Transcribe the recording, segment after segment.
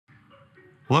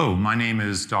Hello, my name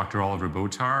is Dr. Oliver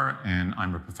Botar, and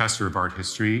I'm a professor of art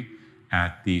history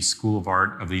at the School of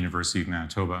Art of the University of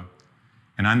Manitoba.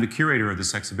 And I'm the curator of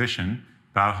this exhibition,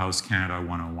 Bauhaus Canada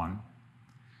 101.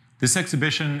 This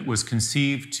exhibition was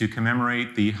conceived to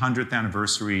commemorate the 100th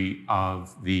anniversary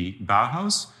of the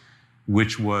Bauhaus,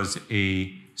 which was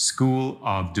a school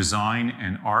of design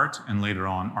and art, and later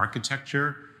on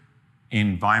architecture,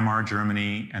 in Weimar,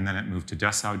 Germany, and then it moved to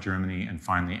Dessau, Germany, and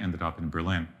finally ended up in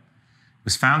Berlin. It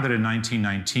was founded in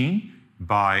 1919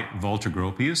 by Walter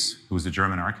Gropius, who was a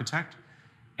German architect.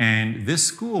 And this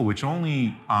school, which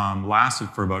only lasted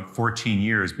for about 14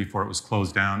 years before it was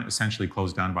closed down, essentially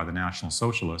closed down by the National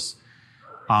Socialists,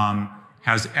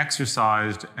 has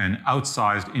exercised an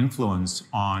outsized influence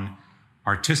on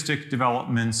artistic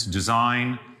developments,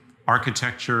 design,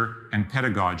 architecture, and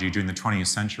pedagogy during the 20th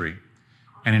century.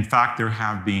 And in fact, there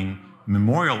have been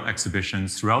memorial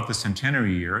exhibitions throughout the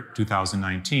centenary year,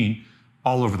 2019,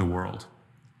 all over the world.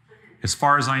 As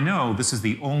far as I know, this is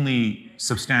the only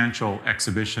substantial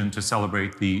exhibition to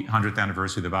celebrate the 100th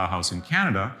anniversary of the Bauhaus in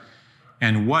Canada.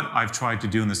 And what I've tried to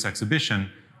do in this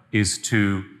exhibition is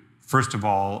to, first of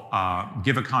all,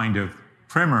 give a kind of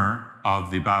primer of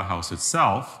the Bauhaus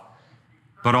itself,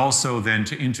 but also then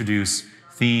to introduce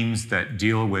themes that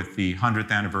deal with the 100th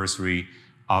anniversary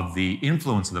of the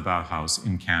influence of the Bauhaus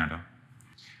in Canada.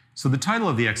 So the title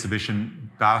of the exhibition,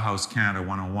 Bauhaus Canada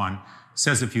 101,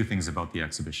 says a few things about the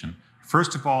exhibition.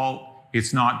 First of all,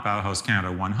 it's not Bauhaus Canada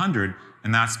 100,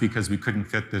 and that's because we couldn't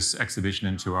fit this exhibition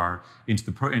into our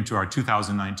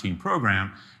 2019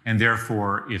 program, and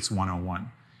therefore it's 101.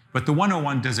 But the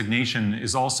 101 designation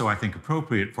is also, I think,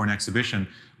 appropriate for an exhibition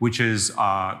which is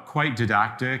quite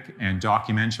didactic and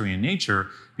documentary in nature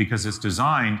because it's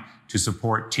designed to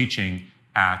support teaching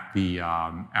at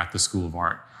the School of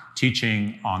Art.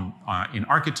 Teaching in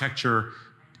architecture,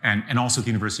 and also at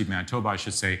the University of Manitoba, I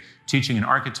should say, teaching in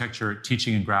architecture,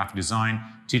 teaching in graphic design,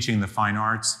 teaching in the fine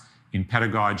arts, in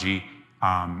pedagogy,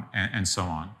 and so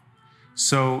on.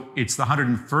 So it's the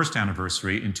 101st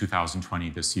anniversary in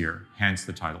 2020 this year, hence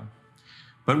the title.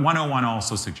 But 101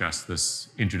 also suggests this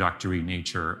introductory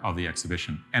nature of the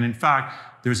exhibition. And in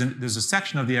fact, there's a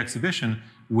section of the exhibition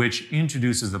which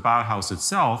introduces the Bauhaus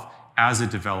itself as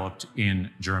it developed in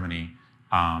Germany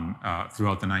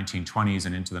throughout the 1920s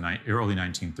and into the early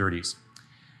 1930s.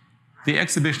 The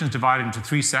exhibition is divided into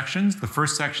three sections. The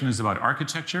first section is about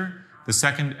architecture. The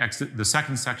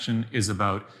second section is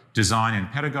about design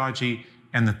and pedagogy.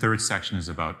 And the third section is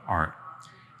about art.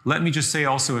 Let me just say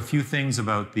also a few things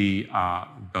about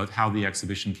how the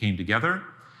exhibition came together.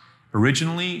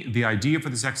 Originally, the idea for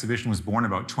this exhibition was born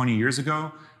about 20 years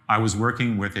ago. I was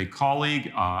working with a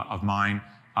colleague of mine,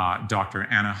 Dr.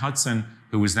 Anna Hudson,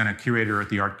 who was then a curator at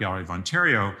the Art Gallery of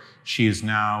Ontario. She is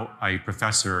now a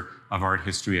professor of art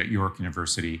history at York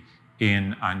University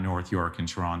in North York in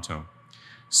Toronto.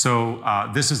 So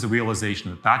this is the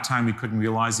realization. At that time, we couldn't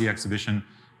realize the exhibition,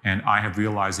 and I have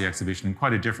realized the exhibition in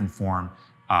quite a different form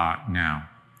now.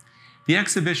 The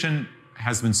exhibition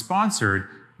has been sponsored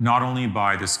not only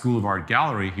by the School of Art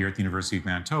Gallery here at the University of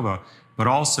Manitoba, but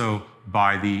also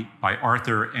by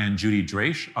Arthur and Judy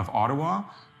Draish of Ottawa,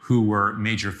 who were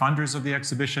major funders of the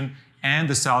exhibition, and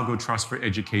the Salgo Trust for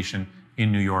Education in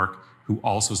New York, who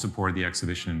also supported the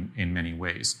exhibition in many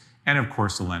ways, and of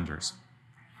course the lenders.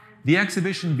 The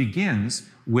exhibition begins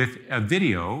with a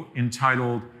video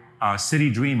entitled City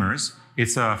Dreamers.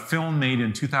 It's a film made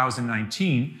in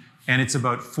 2019, and it's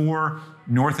about 4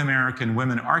 North American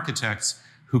women architects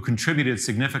who contributed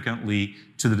significantly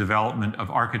to the development of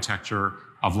architecture,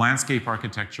 of landscape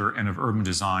architecture, and of urban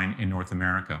design in North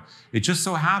America. It just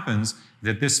so happens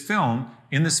that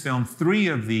in this film, 3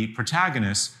 of the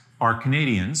protagonists are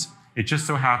Canadians. It just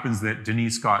so happens that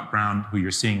Denise Scott Brown, who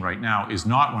you're seeing right now, is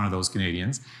not one of those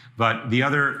Canadians, but the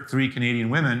other 3 Canadian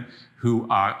women who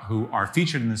are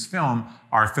featured in this film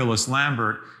are Phyllis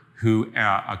Lambert,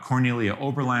 Cornelia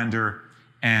Oberlander,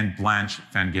 and Blanche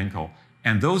Van Ginkel.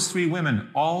 And those 3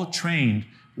 women all trained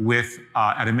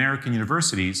at American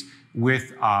universities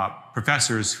with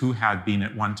professors who had been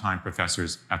at one time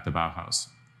professors at the Bauhaus.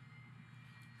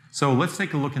 So let's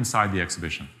take a look inside the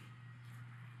exhibition.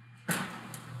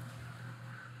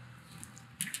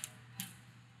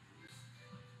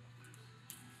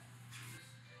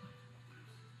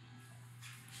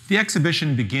 The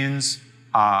exhibition begins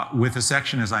with a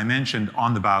section, as I mentioned,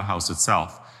 on the Bauhaus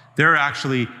itself. There are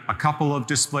actually a couple of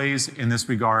displays in this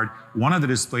regard. One of the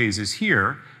displays is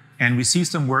here, and we see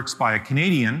some works by a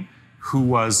Canadian who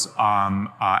was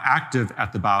active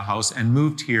at the Bauhaus and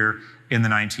moved here in the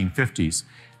 1950s.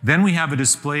 Then we have a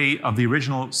display of the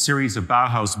original series of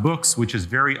Bauhaus books, which is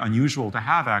very unusual to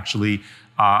have actually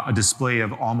a display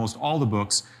of almost all the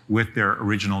books with their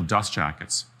original dust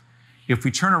jackets. If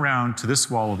we turn around to this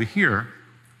wall over here,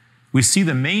 we see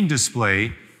the main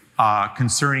display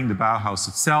concerning the Bauhaus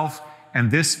itself,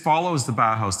 and this follows the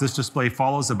Bauhaus. This display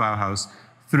follows the Bauhaus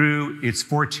through its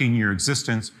 14-year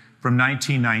existence from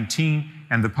 1919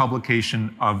 and the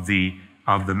publication of the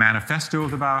manifesto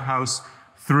of the Bauhaus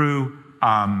through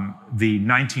the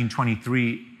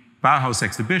 1923 Bauhaus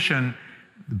exhibition,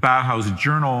 the Bauhaus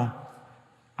journal,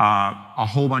 a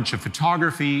whole bunch of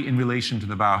photography in relation to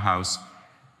the Bauhaus,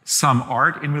 some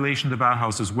art in relation to the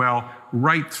Bauhaus as well,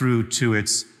 right through to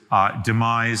its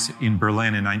demise in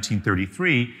Berlin in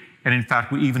 1933. And in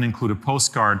fact, we even include a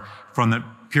postcard from the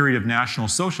period of National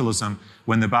Socialism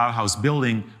when the Bauhaus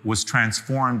building was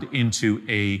transformed into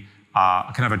a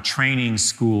kind of a training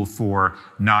school for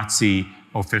Nazi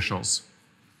officials.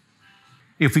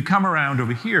 If we come around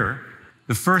over here,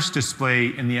 the first display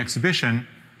in the exhibition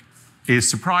is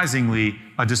surprisingly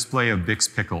a display of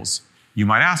Bix pickles. You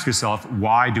might ask yourself,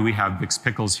 why do we have Bix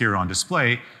pickles here on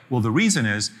display? Well, the reason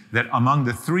is that among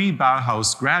the 3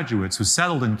 Bauhaus graduates who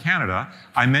settled in Canada,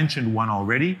 I mentioned one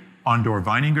already, Andor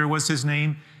Weininger was his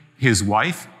name, his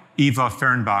wife, Eva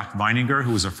Fernbach Weininger,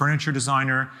 who was a furniture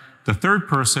designer. The third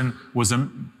person was a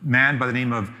man by the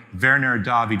name of Werner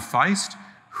David Feist,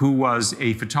 who was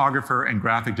a photographer and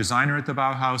graphic designer at the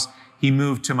Bauhaus. He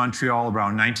moved to Montreal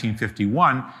around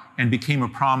 1951 and became a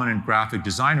prominent graphic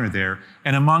designer there.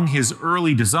 And among his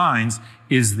early designs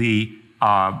is the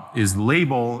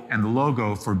label and the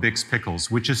logo for Bix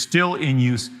Pickles, which is still in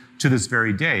use to this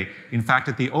very day. In fact,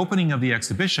 at the opening of the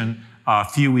exhibition a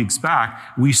few weeks back,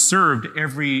 we served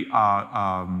every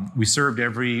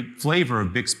flavor of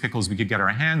Bix Pickles we could get our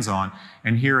hands on,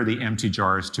 and here are the empty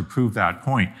jars to prove that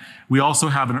point. We also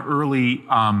have an early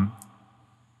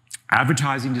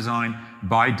advertising design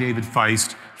by David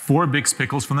Feist for Bix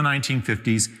Pickles from the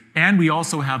 1950s, and we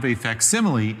also have a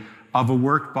facsimile of a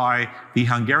work by the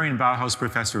Hungarian Bauhaus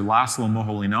professor László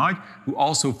Moholy Nagy, who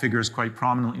also figures quite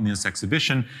prominently in this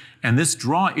exhibition. And this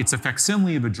it's a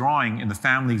facsimile of a drawing in the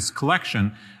family's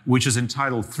collection, which is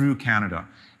entitled Through Canada.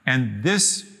 And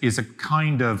this is a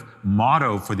kind of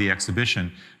motto for the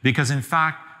exhibition, because in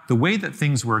fact, the way that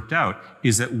things worked out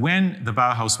is that when the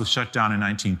Bauhaus was shut down in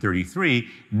 1933,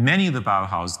 many of the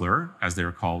Bauhausler, as they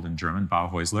were called in German,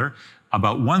 Bauhäusler,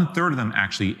 about 1/3 of them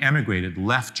actually emigrated,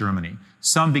 left Germany.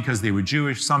 Some because they were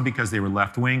Jewish, some because they were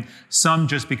left-wing, some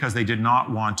just because they did not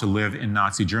want to live in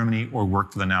Nazi Germany or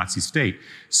work for the Nazi state.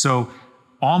 So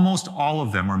almost all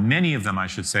of them, or many of them, I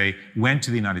should say, went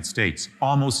to the United States.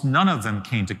 Almost none of them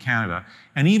came to Canada.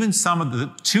 And even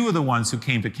two of the ones who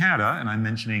came to Canada, and I'm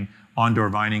mentioning Andor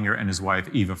Weininger and his wife,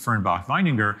 Eva Fernbach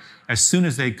Weininger, as soon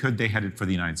as they could, they headed for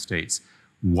the United States.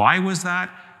 Why was that?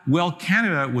 Well,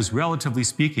 Canada was, relatively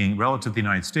speaking, relative to the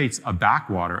United States, a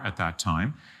backwater at that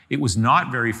time. It was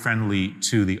not very friendly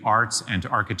to the arts and to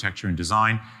architecture and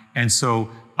design. And so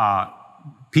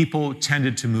people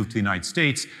tended to move to the United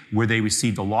States, where they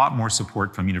received a lot more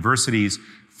support from universities,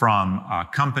 from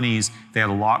companies. They had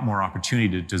a lot more opportunity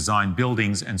to design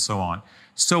buildings and so on.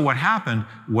 So what happened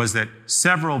was that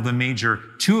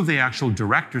two of the actual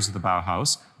directors of the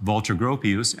Bauhaus, Walter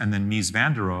Gropius and then Mies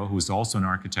van der Rohe, who was also an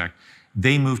architect,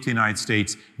 they moved to the United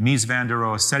States. Mies van der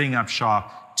Rohe setting up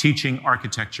shop, teaching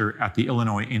architecture at the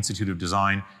Illinois Institute of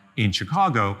Design in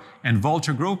Chicago, and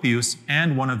Walter Gropius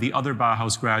and one of the other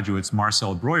Bauhaus graduates,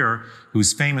 Marcel Breuer,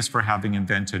 who's famous for having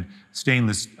invented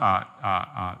tubular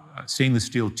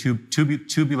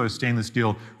stainless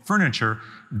steel furniture,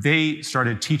 they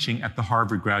started teaching at the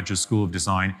Harvard Graduate School of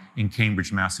Design in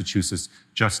Cambridge, Massachusetts,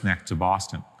 just next to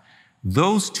Boston.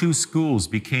 Those two schools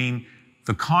became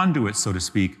the conduits, so to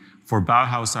speak, for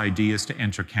Bauhaus ideas to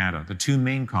enter Canada, the two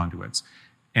main conduits.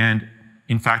 And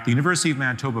in fact, the University of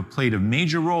Manitoba played a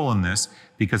major role in this,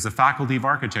 because the Faculty of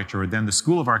Architecture, or then the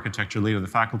School of Architecture, later the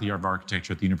Faculty of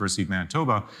Architecture at the University of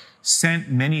Manitoba, sent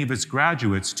many of its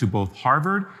graduates to both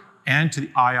Harvard and to the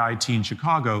IIT in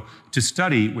Chicago to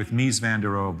study with Mies van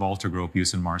der Rohe, Walter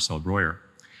Gropius, and Marcel Breuer.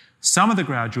 Some of the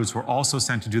graduates were also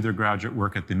sent to do their graduate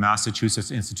work at the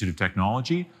Massachusetts Institute of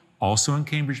Technology, also in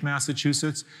Cambridge,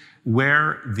 Massachusetts,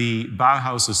 where the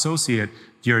Bauhaus associate,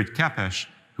 György Kepes,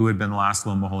 who had been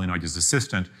László Moholy Nagy's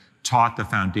assistant, taught the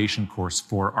foundation course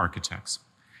for architects.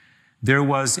 There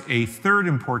was a third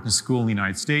important school in the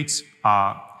United States,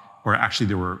 or actually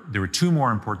there were two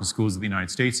more important schools in the United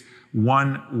States.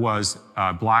 One was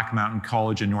Black Mountain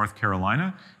College in North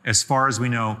Carolina. As far as we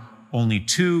know, only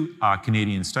two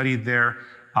Canadians studied there,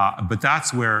 but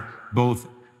that's where both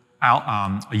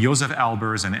Joseph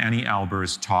Albers and Annie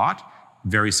Albers taught.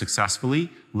 very successfully.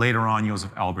 Later on,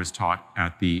 Josef Albers taught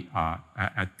at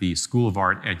the School of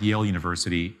Art at Yale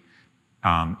University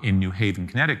in New Haven,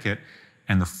 Connecticut.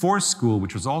 And the fourth school,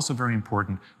 which was also very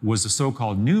important, was the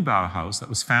so-called New Bauhaus that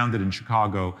was founded in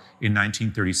Chicago in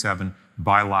 1937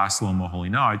 by Laszlo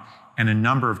Moholy-Nagy, and a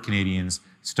number of Canadians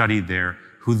studied there,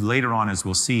 who later on, as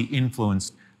we'll see,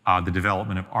 influenced the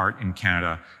development of art in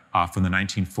Canada from the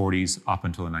 1940s up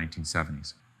until the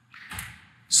 1970s.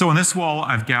 So on this wall,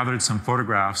 I've gathered some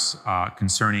photographs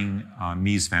concerning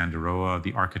Mies van der Rohe,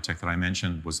 the architect that I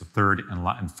mentioned was the third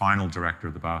and final director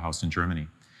of the Bauhaus in Germany.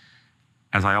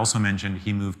 As I also mentioned,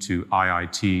 he moved to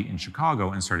IIT in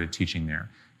Chicago and started teaching there.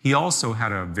 He also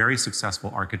had a very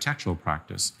successful architectural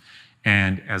practice.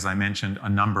 And as I mentioned, a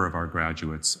number of our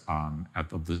graduates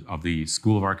of the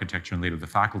School of Architecture and later the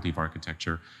Faculty of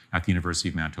Architecture at the University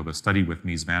of Manitoba studied with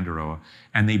Mies van der Rohe,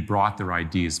 and they brought their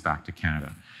ideas back to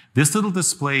Canada. This little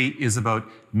display is about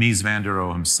Mies van der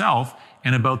Rohe himself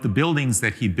and about the buildings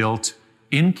that he built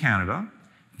in Canada,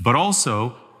 but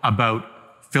also about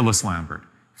Phyllis Lambert.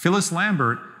 Phyllis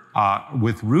Lambert,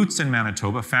 with roots in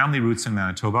Manitoba, family roots in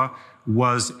Manitoba,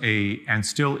 was and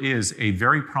still is a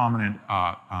very prominent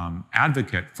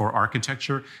advocate for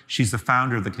architecture. She's the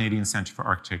founder of the Canadian Centre for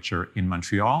Architecture in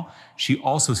Montreal. She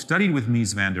also studied with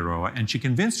Mies van der Rohe, and she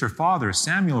convinced her father,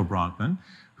 Samuel Bronfman,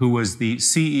 who was the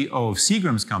CEO of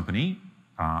Seagram's company,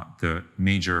 the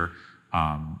major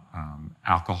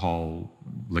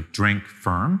alcoholic drink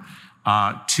firm,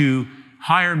 to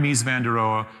hire Mies van der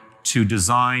Rohe to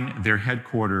design their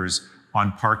headquarters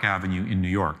on Park Avenue in New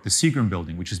York, the Seagram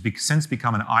building, which has since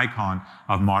become an icon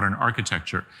of modern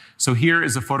architecture. So here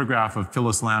is a photograph of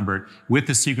Phyllis Lambert with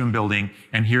the Seagram building,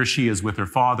 and here she is with her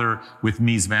father, with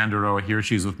Mies van der Rohe. Here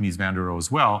she is with Mies van der Rohe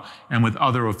as well, and with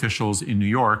other officials in New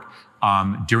York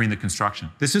during the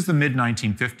construction. This is the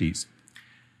mid-1950s.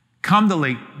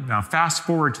 Now fast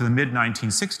forward to the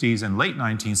mid-1960s and late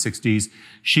 1960s,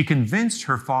 she convinced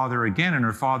her father again and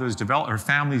her family's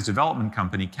development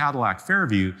company, Cadillac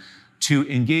Fairview, to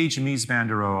engage Mies van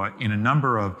der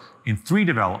Rohe in three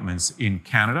developments in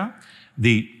Canada: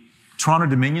 the Toronto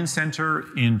Dominion Centre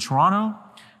in Toronto,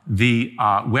 the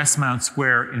Westmount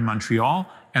Square in Montreal,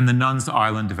 and the Nuns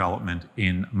Island development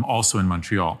also in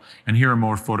Montreal. And here are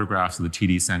more photographs of the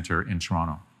TD Centre in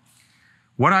Toronto.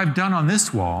 What I've done on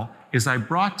this wall is I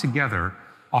brought together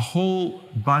a whole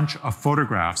bunch of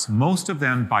photographs, most of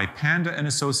them by Panda and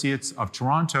Associates of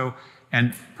Toronto,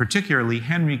 and particularly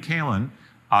Henry Kalin,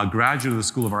 a graduate of the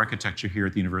School of Architecture here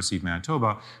at the University of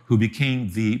Manitoba, who became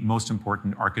the most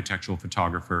important architectural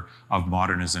photographer of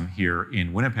modernism here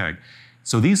in Winnipeg.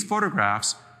 So these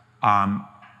photographs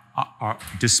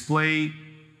display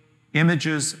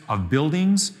images of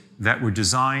buildings that were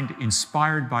designed,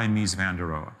 inspired by Mies van der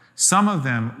Rohe. Some of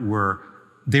them were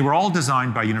all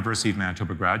designed by University of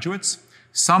Manitoba graduates.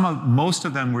 Most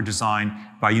of them were designed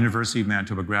by University of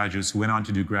Manitoba graduates who went on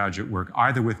to do graduate work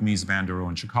either with Mies van der Rohe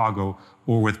in Chicago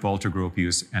or with Walter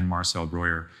Gropius and Marcel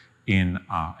Breuer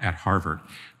at Harvard.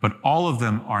 But all of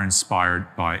them are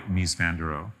inspired by Mies van der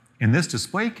Rohe. In this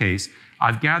display case,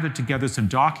 I've gathered together some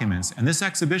documents, and this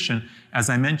exhibition, as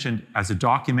I mentioned, as a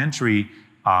documentary,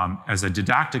 as a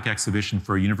didactic exhibition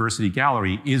for a university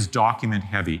gallery, is document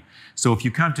heavy. So if you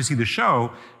come to see the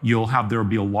show, there will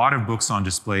be a lot of books on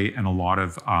display and a lot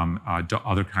of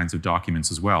other kinds of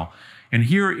documents as well. And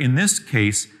here in this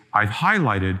case, I've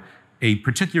highlighted a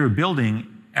particular building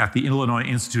at the Illinois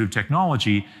Institute of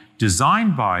Technology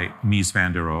designed by Mies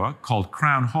van der Rohe called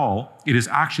Crown Hall. It is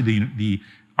actually the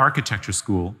architecture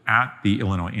school at the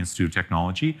Illinois Institute of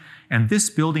Technology. And this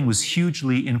building was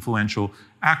hugely influential,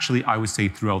 actually, I would say,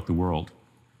 throughout the world.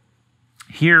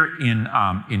 Here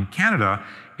in Canada,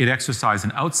 it exercised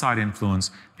an outside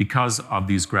influence because of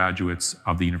these graduates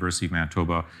of the University of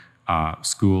Manitoba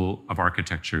School of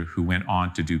Architecture who went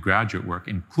on to do graduate work,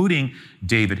 including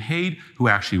David Haid, who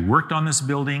actually worked on this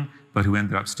building, but who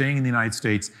ended up staying in the United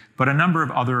States, but a number of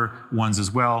other ones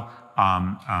as well.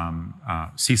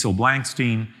 Cecil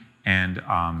Blankstein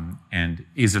and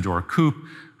Isidore Koop,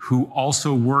 who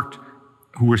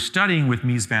were studying with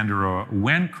Mies van der Rohe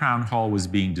when Crown Hall was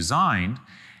being designed,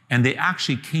 and they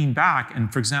actually came back,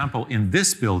 and for example, in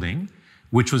this building,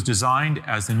 which was designed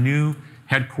as the new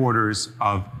headquarters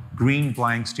of Green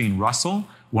Blankstein Russell,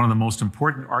 one of the most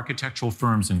important architectural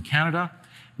firms in Canada,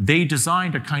 they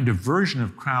designed a kind of version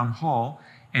of Crown Hall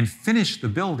and finished the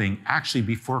building actually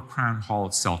before Crown Hall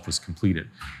itself was completed.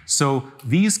 So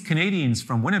these Canadians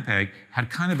from Winnipeg had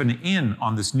kind of an in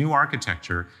on this new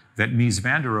architecture that Mies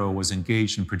van der Rohe was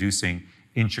engaged in producing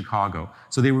in Chicago.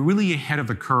 So they were really ahead of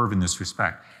the curve in this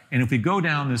respect. And if we go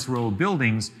down this row of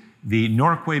buildings, the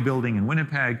Norquay building in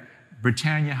Winnipeg,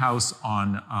 Britannia House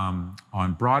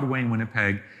on Broadway in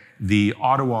Winnipeg, the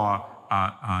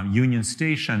Ottawa Union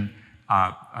Station,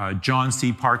 John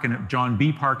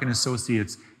B. Park and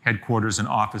Associates headquarters and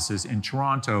offices in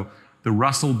Toronto, the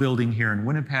Russell Building here in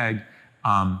Winnipeg,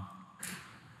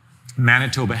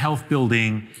 Manitoba Health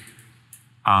Building,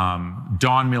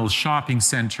 Don Mills Shopping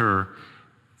Centre,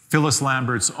 Phyllis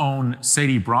Lambert's own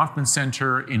Sadie Bronfman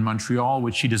Centre in Montreal,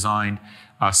 which she designed,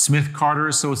 Smith Carter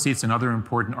Associates, another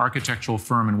important architectural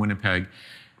firm in Winnipeg,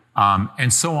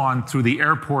 and so on through the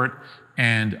airport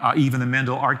and even the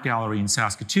Mendel Art Gallery in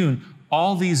Saskatoon.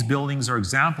 All these buildings are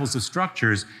examples of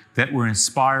structures that were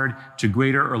inspired to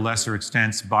greater or lesser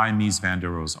extents by Mies van der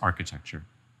Rohe's architecture.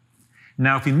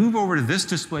 Now, if we move over to this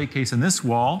display case and this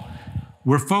wall,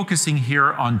 we're focusing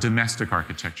here on domestic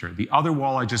architecture. The other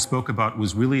wall I just spoke about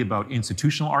was really about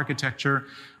institutional architecture,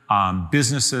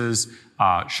 businesses,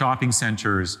 shopping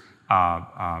centers,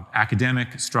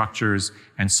 academic structures,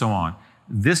 and so on.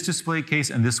 This display case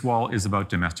and this wall is about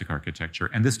domestic architecture.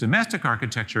 And this domestic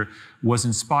architecture was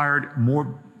inspired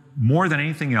more than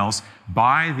anything else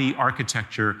by the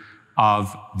architecture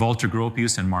of Walter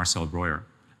Gropius and Marcel Breuer.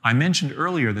 I mentioned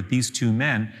earlier that these two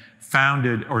men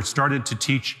founded or started to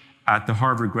teach at the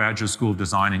Harvard Graduate School of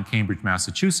Design in Cambridge,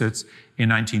 Massachusetts in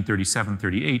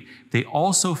 1937-38. They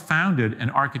also founded an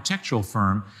architectural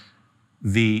firm.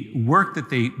 The work that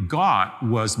they got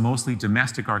was mostly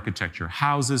domestic architecture,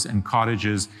 houses and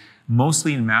cottages,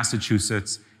 mostly in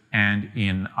Massachusetts and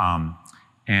in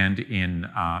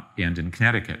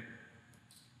Connecticut,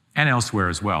 and elsewhere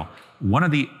as well. One of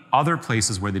the other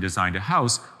places where they designed a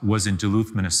house was in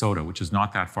Duluth, Minnesota, which is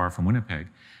not that far from Winnipeg.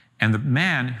 And the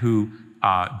man who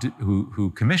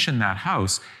commissioned that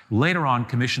house later on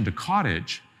commissioned a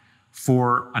cottage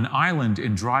for an island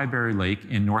in Dryberry Lake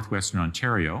in northwestern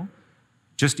Ontario,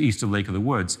 just east of Lake of the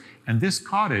Woods. And this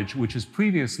cottage, which has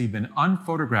previously been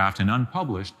unphotographed and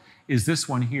unpublished, is this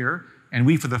one here. And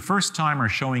we, for the first time, are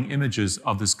showing images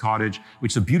of this cottage,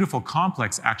 which is a beautiful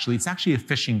complex, actually. It's actually a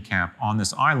fishing camp on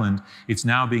this island. It's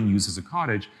now being used as a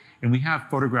cottage. And we have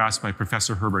photographs by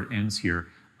Professor Herbert Enns here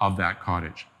of that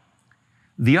cottage.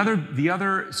 The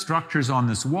other structures on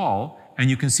this wall, and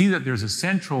you can see that there's a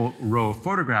central row of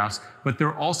photographs, but there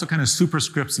are also kind of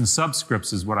superscripts and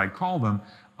subscripts, is what I call them,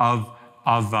 of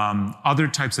other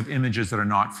types of images that are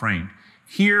not framed.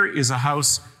 Here is a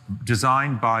house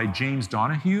designed by James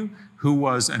Donahue, who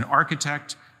was an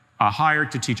architect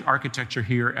hired to teach architecture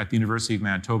here at the University of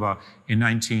Manitoba in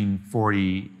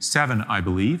 1947, I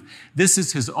believe. This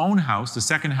is his own house, the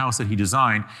second house that he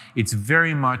designed. It's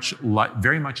very much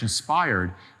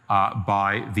inspired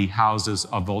by the houses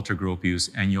of Walter Gropius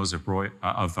and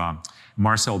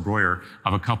Marcel Breuer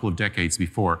of a couple of decades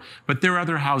before. But there are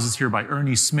other houses here by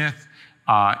Ernie Smith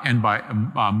and by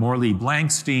Morley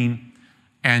Blankstein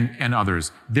and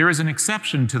others. There is an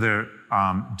exception to the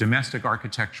domestic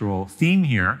architectural theme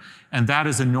here, and that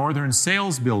is a Northern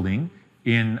Sales building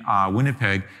in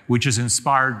Winnipeg, which is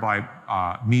inspired by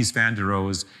Mies van der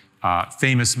Rohe's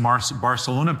famous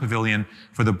Barcelona pavilion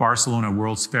for the Barcelona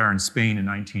World's Fair in Spain in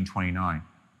 1929.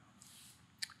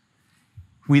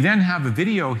 We then have a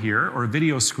video here, or a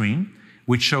video screen,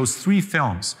 which shows 3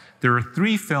 films. There are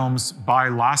 3 films by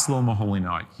Laszlo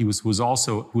Moholy-Nagy. He was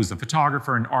a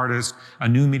photographer, an artist, a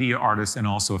new media artist, and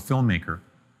also a filmmaker.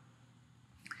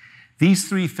 These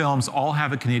 3 films all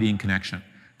have a Canadian connection.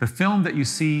 The film that you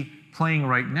see playing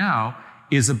right now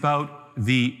is about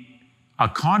a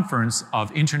conference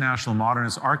of international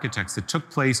modernist architects that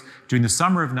took place during the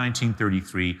summer of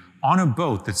 1933 on a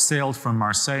boat that sailed from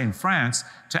Marseille in France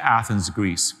to Athens,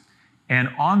 Greece. And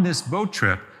on this boat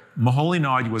trip,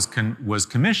 Moholy-Nagy was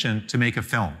commissioned to make a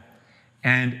film.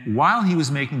 And while he was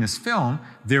making this film,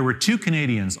 there were 2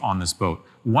 Canadians on this boat.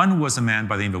 One was a man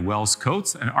by the name of Wells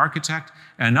Coates, an architect,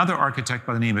 and another architect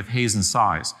by the name of Hazen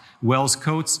Size. Wells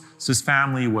Coates, his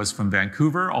family was from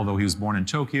Vancouver, although he was born in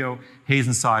Tokyo.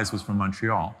 Hazen Size was from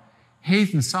Montreal.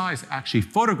 Hazen Size actually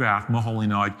photographed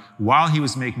Moholy-Nagy while he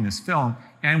was making this film,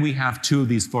 and we have 2 of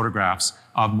these photographs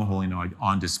of Moholy-Nagy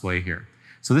on display here.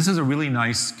 So this is a really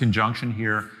nice conjunction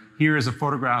here. Here is a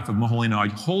photograph of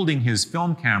Moholy-Nagy holding his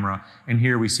film camera, and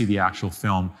here we see the actual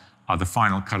film, the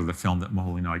final cut of the film that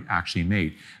Moholy-Nagy actually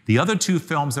made. The other 2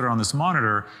 films that are on this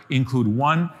monitor include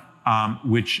one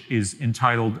which is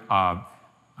entitled The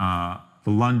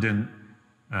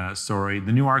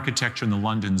New Architecture in the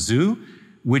London Zoo,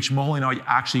 which Moholy-Nagy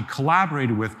actually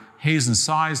collaborated with Hazen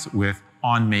Size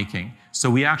on making.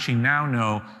 So we actually now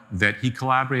know that he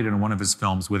collaborated on one of his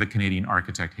films with a Canadian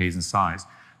architect, Hazen Size.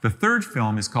 The third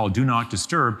film is called Do Not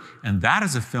Disturb, and that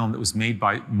is a film that was made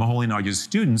by Moholy-Nagy's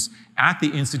students at the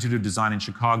Institute of Design in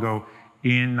Chicago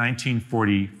in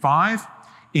 1945,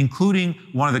 including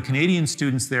one of the Canadian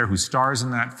students there who stars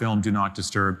in that film, Do Not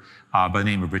Disturb, by the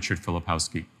name of Richard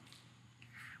Filipowski.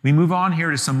 We move on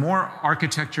here to some more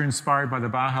architecture inspired by the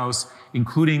Bauhaus,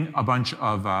 including a bunch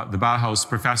of the Bauhaus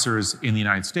professors in the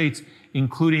United States,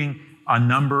 including a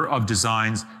number of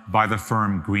designs by the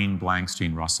firm Green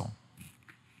Blankstein Russell.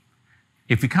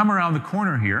 If we come around the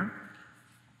corner here,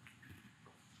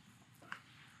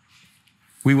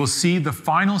 we will see the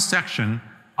final section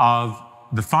of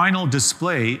the final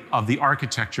display of the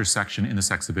architecture section in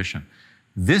this exhibition.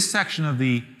 This section of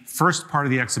the first part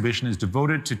of the exhibition is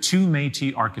devoted to two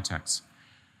Métis architects,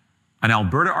 an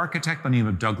Alberta architect by the name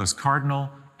of Douglas Cardinal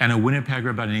and a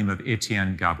Winnipegger by the name of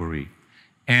Étienne Gaboury.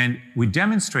 And we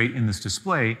demonstrate in this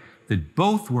display that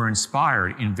both were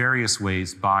inspired in various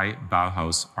ways by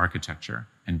Bauhaus architecture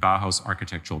and Bauhaus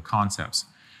architectural concepts.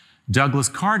 Douglas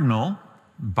Cardinal,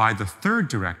 by the third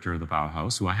director of the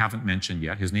Bauhaus, who I haven't mentioned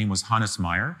yet. His name was Hannes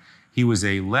Meyer. He was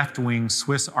a left-wing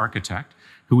Swiss architect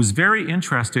who was very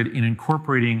interested in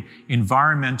incorporating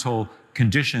environmental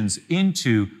conditions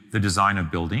into the design of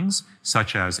buildings,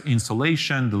 such as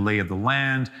insulation, the lay of the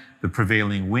land, the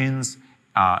prevailing winds,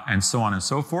 and so on and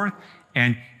so forth.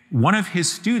 And one of his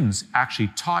students actually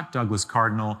taught Douglas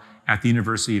Cardinal at the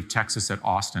University of Texas at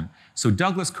Austin. So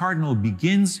Douglas Cardinal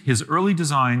begins his early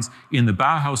designs in the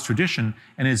Bauhaus tradition,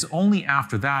 and it's only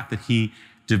after that that he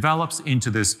develops into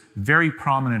this very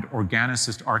prominent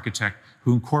organicist architect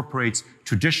who incorporates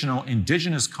traditional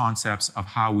indigenous concepts of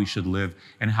how we should live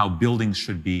and how buildings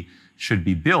should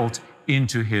be built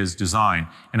into his design.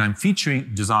 And I'm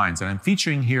featuring designs, and I'm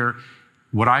featuring here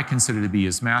what I consider to be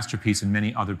his masterpiece, and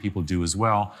many other people do as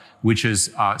well, which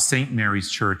is St. Mary's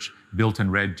Church, built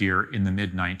in Red Deer in the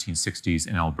mid-1960s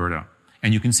in Alberta.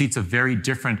 And you can see it's a very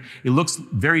different, it looks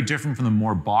very different from the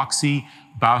more boxy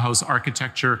Bauhaus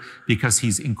architecture because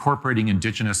he's incorporating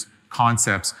indigenous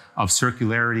concepts of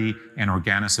circularity and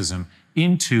organicism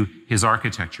into his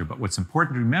architecture. But what's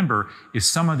important to remember is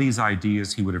some of these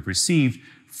ideas he would have received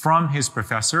from his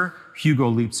professor, Hugo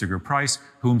Leipziger-Price,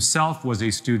 who himself was a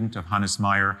student of Hannes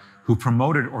Meyer, who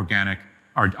promoted organic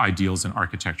ideals in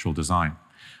architectural design.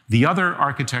 The other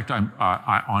architect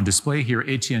on display here,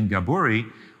 Étienne Gaboury,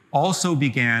 also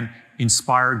began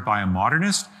inspired by a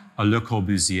modernist, Le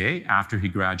Corbusier, after he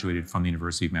graduated from the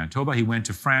University of Manitoba. He went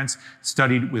to France,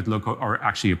 studied with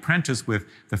actually apprenticed with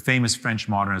the famous French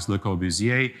modernist Le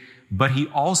Corbusier, but he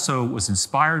also was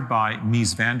inspired by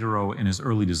Mies van der Rohe in his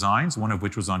early designs, one of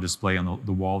which was on display on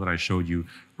the wall that I showed you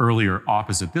earlier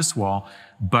opposite this wall.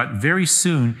 But very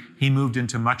soon, he moved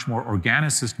into much more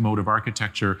organicist mode of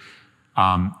architecture,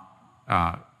 the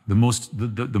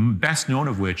best known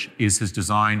of which is his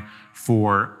design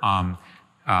for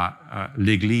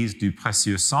l'Église du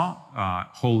Précieux Sang,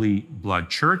 Holy Blood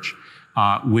Church,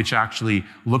 which actually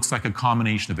looks like a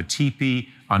combination of a teepee,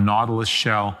 a nautilus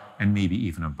shell, and maybe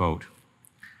even a boat.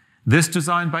 This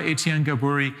design by Étienne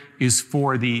Gaboury is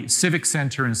for the Civic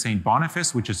Center in St.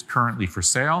 Boniface, which is currently for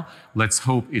sale. Let's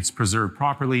hope it's preserved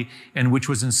properly, and which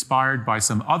was inspired by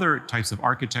some other types of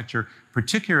architecture,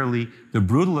 particularly the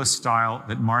brutalist style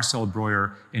that Marcel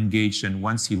Breuer engaged in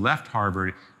once he left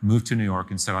Harvard, moved to New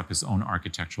York, and set up his own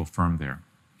architectural firm there.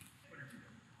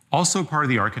 Also part of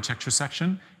the architecture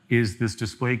section is this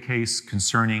display case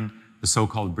concerning the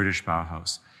so-called British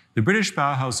Bauhaus. The British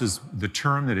Bauhaus is the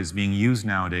term that is being used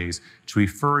nowadays to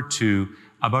refer to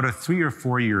about a 3 or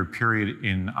 4 year period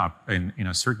in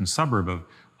a certain suburb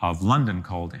of London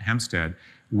called Hampstead,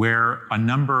 where a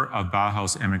number of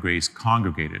Bauhaus emigres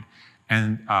congregated.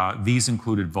 And these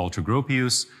included Walter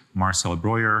Gropius, Marcel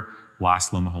Breuer,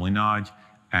 Laszlo Moholy-Nagy,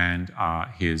 and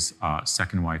his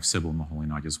second wife, Sybil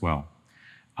Moholy-Nagy as well.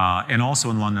 And also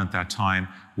in London at that time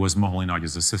was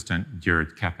Moholy-Nagy's assistant,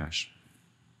 György Kepes.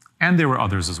 And there were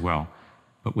others as well.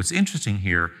 But what's interesting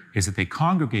here is that they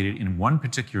congregated in one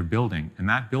particular building, and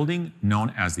that building,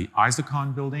 known as the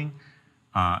Isakon building,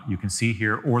 you can see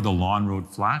here, or the Lawn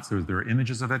Road Flats, there are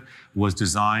images of it, was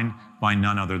designed by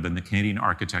none other than the Canadian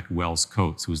architect Wells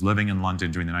Coates, who was living in London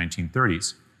during the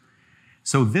 1930s.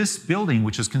 So this building,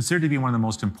 which is considered to be one of the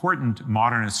most important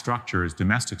modernist structures,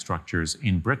 domestic structures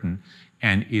in Britain,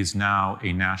 and is now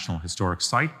a National Historic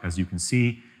Site, as you can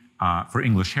see, for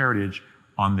English heritage,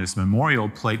 on this memorial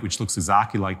plate, which looks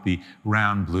exactly like the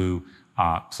round blue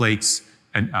plates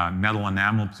and metal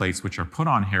enamel plates which are put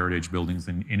on heritage buildings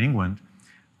in England,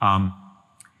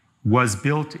 was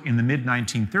built in the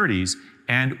mid-1930s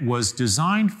and was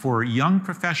designed for young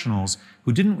professionals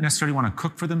who didn't necessarily want to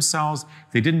cook for themselves.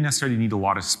 They didn't necessarily need a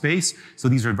lot of space. So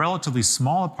these are relatively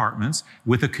small apartments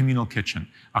with a communal kitchen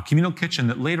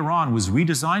that later on was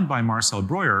redesigned by Marcel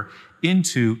Breuer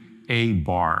into a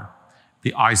bar.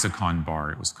 the Isakon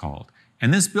Bar, it was called.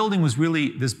 And this building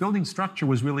structure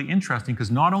was really interesting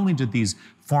because not only did these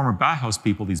former Bauhaus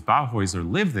people, these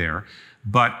Bauhäuser, live there,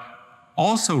 but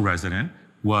also resident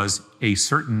was a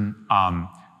certain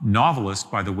novelist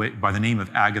by the name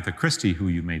of Agatha Christie, who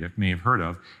you may have heard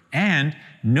of, and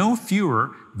no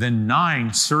fewer than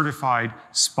 9 certified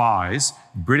spies,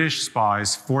 British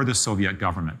spies for the Soviet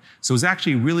government. So it was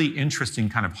actually a really interesting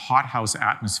kind of hothouse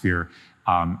atmosphere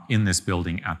in this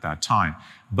building at that time.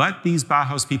 But these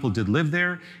Bauhaus people did live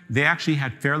there. They actually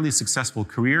had fairly successful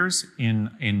careers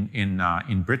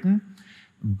in Britain.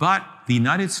 But the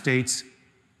United States,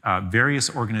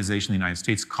 various organizations in the United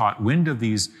States caught wind of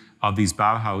these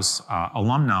Bauhaus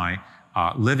alumni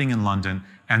living in London,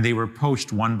 and they were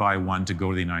poached one by one to go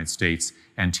to the United States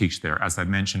and teach there. As I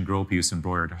mentioned, Gropius and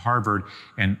Breuer to Harvard,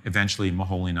 and eventually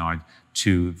Moholy-Nagy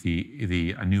to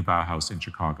the new Bauhaus in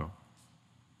Chicago.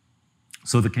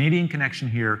 So the Canadian connection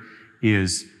here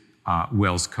is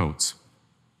Wells Coates.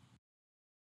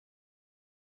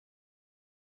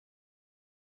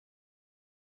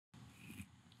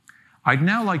 I'd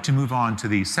now like to move on to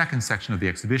the second section of the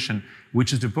exhibition,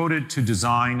 which is devoted to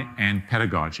design and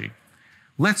pedagogy.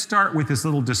 Let's start with this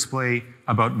little display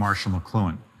about Marshall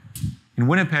McLuhan. In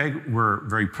Winnipeg, we're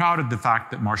very proud of the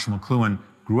fact that Marshall McLuhan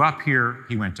grew up here,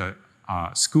 he went to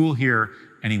school here,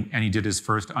 and he did his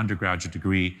first undergraduate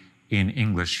degree in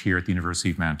English here at the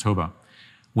University of Manitoba.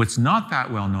 What's not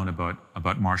that well known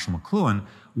about Marshall McLuhan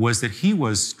was that he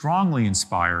was strongly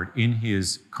inspired in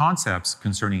his concepts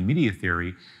concerning media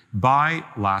theory by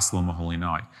Laszlo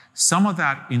Moholy-Nagy. Some of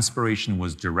that inspiration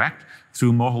was direct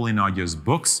through Moholy-Nagy's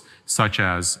books, such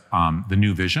as The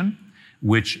New Vision,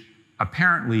 which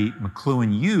apparently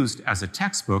McLuhan used as a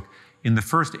textbook in the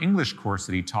first English course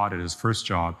that he taught at his first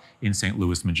job in St.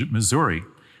 Louis, Missouri.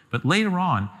 But later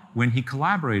on, when he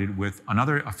collaborated with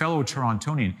a fellow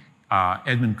Torontonian,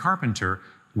 Edmund Carpenter,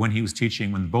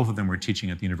 when both of them were teaching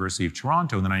at the University of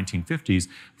Toronto in the 1950s,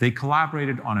 they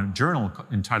collaborated on a journal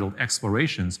entitled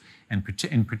Explorations, and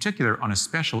in particular on a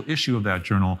special issue of that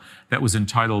journal that was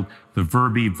entitled the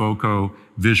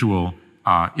Verbi-Voco-Visual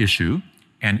issue.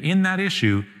 And in that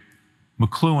issue,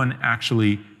 McLuhan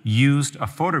actually used a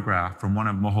photograph from one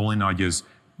of Moholy-Nagy's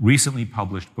recently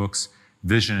published books,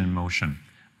 Vision in Motion,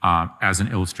 as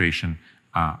an illustration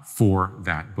for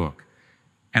that book.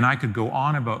 And I could go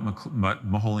on about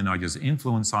Moholy-Nagy's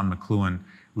influence on McLuhan.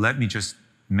 Let me just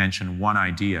mention one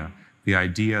idea, the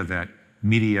idea that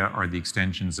media are the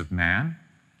extensions of man,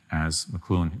 as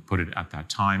McLuhan put it at that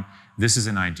time. This is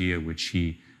an idea which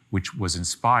was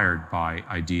inspired by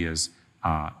ideas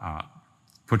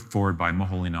put forward by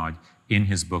Moholy-Nagy in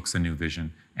his books, The New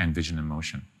Vision and Vision in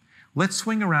Motion. Let's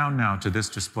swing around now to this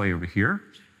display over here,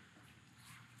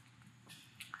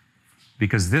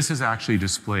 because this is actually a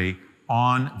display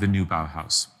on the new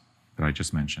Bauhaus that I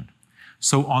just mentioned.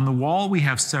 So on the wall, we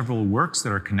have several works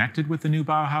that are connected with the new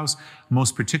Bauhaus,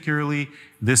 most particularly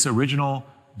this original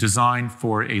design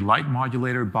for a light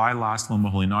modulator by Laszlo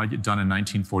Moholy-Nagy, done in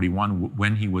 1941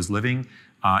 when he was living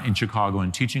in Chicago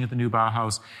and teaching at the new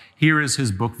Bauhaus. Here is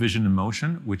his book, Vision in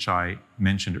Motion, which I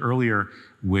mentioned earlier,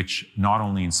 which not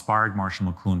only inspired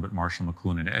Marshall McLuhan, but Marshall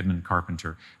McLuhan and Edmund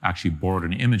Carpenter actually borrowed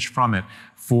an image from it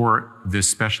for this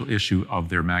special issue of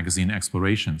their magazine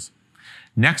Explorations.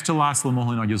 Next to Laszlo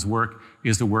Moholy-Nagy's work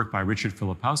is the work by Richard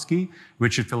Filipowski.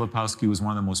 Richard Filipowski was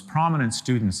one of the most prominent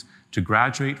students to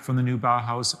graduate from the new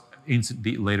Bauhaus,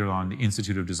 later on the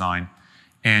Institute of Design.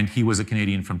 And he was a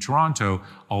Canadian from Toronto,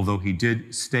 although he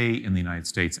did stay in the United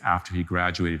States after he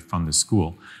graduated from the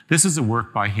school. This is a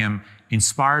work by him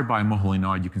inspired by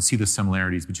Moholy-Nagy. You can see the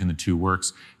similarities between the two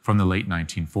works from the late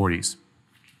 1940s.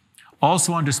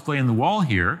 Also on display in the wall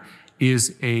here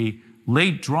is a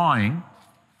late drawing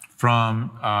from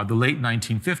the late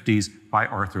 1950s by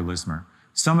Arthur Lismer.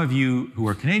 Some of you who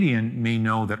are Canadian may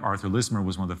know that Arthur Lismer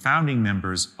was one of the founding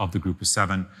members of the Group of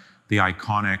Seven, the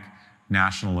iconic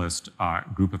nationalist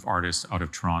group of artists out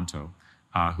of Toronto,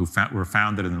 who were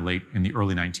founded in the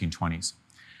early 1920s.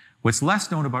 What's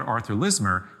less known about Arthur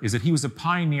Lismer is that he was a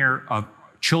pioneer of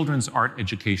children's art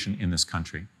education in this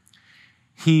country.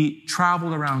 He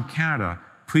traveled around Canada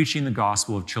preaching the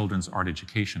gospel of children's art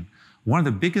education. One of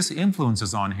the biggest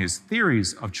influences on his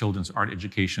theories of children's art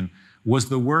education was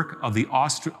the work of the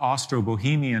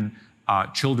Austro-Bohemian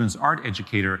children's art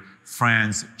educator,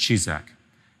 Franz Cizek.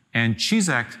 And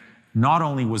Cizek not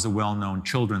only was a well-known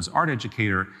children's art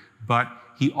educator, but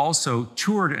he also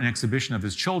toured an exhibition of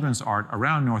his children's art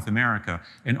around North America,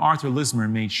 and Arthur Lismer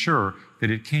made sure that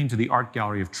it came to the Art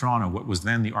Gallery of Toronto, what was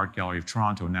then the Art Gallery of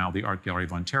Toronto, now the Art Gallery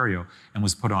of Ontario, and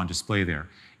was put on display there.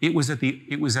 It was at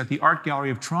the Art Gallery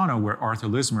of Toronto where Arthur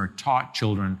Lismer taught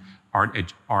children during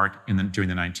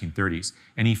the 1930s.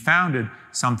 And he founded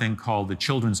something called the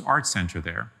Children's Art Center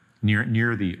there,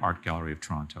 near the Art Gallery of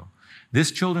Toronto.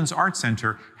 This Children's Art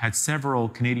Center had several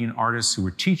Canadian artists who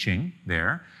were teaching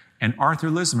there, and Arthur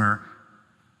Lismer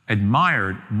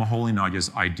admired Moholy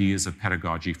Nagya's ideas of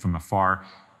pedagogy from afar.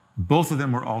 Both of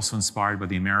them were also inspired by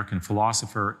the American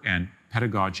philosopher and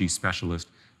pedagogy specialist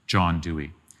John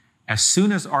Dewey. As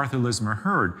soon as Arthur Lismer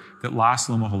heard that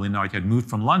Laszlo Moholy Nagy had moved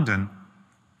from London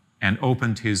and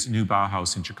opened his new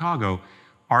Bauhaus in Chicago,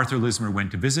 Arthur Lismer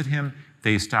went to visit him.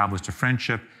 They established a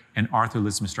friendship, and Arthur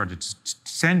Lismer started to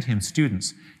send him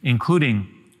students, including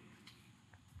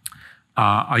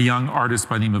a young artist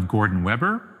by the name of Gordon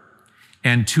Weber,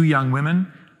 and two young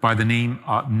women by the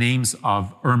names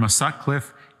of Irma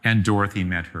Sutcliffe and Dorothy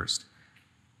Medhurst.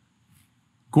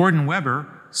 Gordon Weber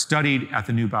studied at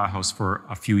the new Bauhaus for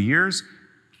a few years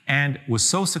and was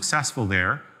so successful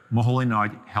there, Moholy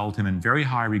Nagy held him in very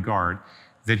high regard,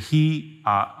 that he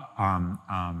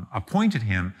appointed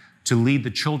him to lead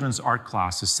the children's art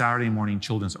classes, Saturday morning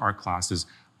children's art classes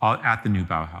at the new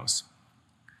Bauhaus.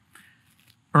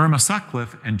 Irma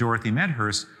Sutcliffe and Dorothy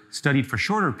Medhurst studied for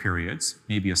shorter periods,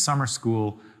 maybe a summer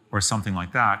school or something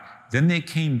like that. Then they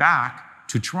came back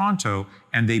to Toronto,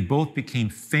 and they both became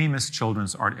famous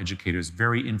children's art educators,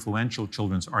 very influential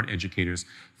children's art educators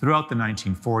throughout the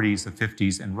 1940s, the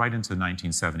 50s, and right into the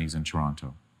 1970s in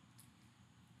Toronto.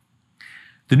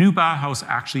 The new Bauhaus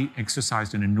actually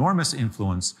exercised an enormous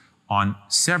influence on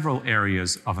several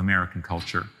areas of American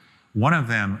culture. One of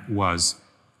them was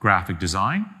graphic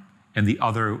design, and the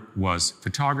other was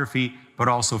photography, but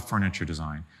also furniture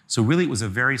design. So really it was a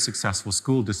very successful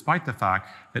school, despite the fact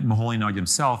that Moholy Nagy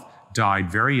himself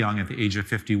died very young at the age of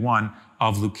 51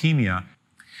 of leukemia.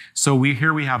 So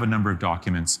here we have a number of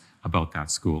documents about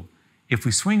that school. If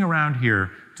we swing around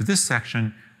here to this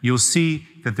section, you'll see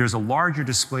that there's a larger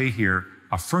display here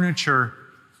of furniture,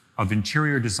 of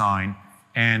interior design,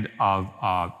 and of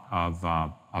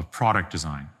product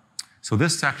design. So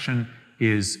this section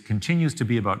continues to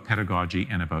be about pedagogy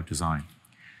and about design.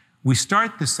 We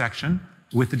start this section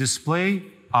with the display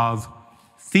of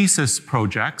thesis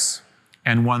projects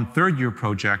and one third-year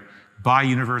project by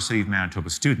University of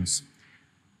Manitoba students.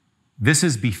 This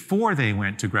is before they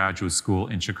went to graduate school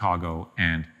in Chicago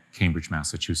and Cambridge,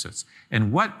 Massachusetts.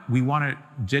 And what we want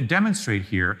to demonstrate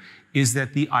here is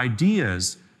that the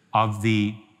ideas of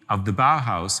the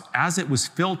Bauhaus, as it was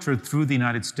filtered through the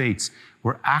United States,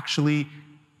 were actually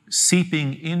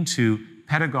seeping into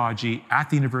pedagogy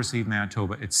at the University of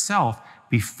Manitoba itself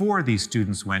before these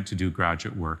students went to do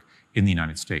graduate work in the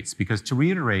United States. Because to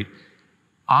reiterate,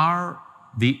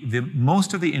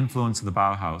 most of the influence of the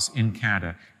Bauhaus in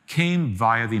Canada came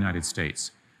via the United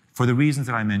States for the reasons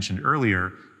that I mentioned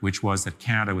earlier, which was that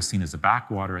Canada was seen as a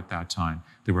backwater at that time.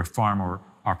 There were far more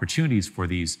opportunities for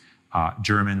these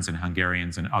Germans and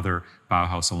Hungarians and other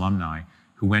Bauhaus alumni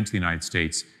who went to the United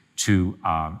States to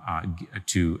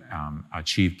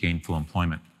achieve gainful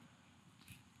employment.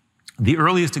 The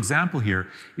earliest example here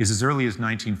is as early as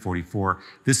 1944.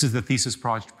 This is the thesis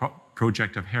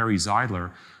project of Harry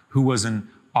Zeidler, who was an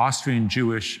Austrian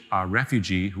Jewish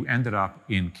refugee who ended up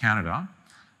in Canada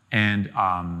and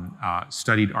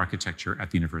studied architecture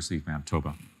at the University of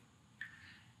Manitoba.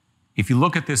 If you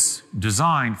look at this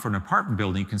design for an apartment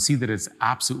building, you can see that it's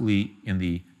absolutely in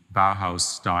the Bauhaus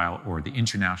style, or the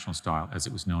international style as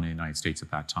it was known in the United States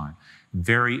at that time.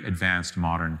 Very advanced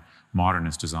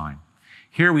modernist design.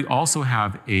 Here we also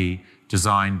have a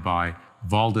design by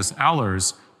Valdis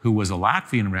Allers, who was a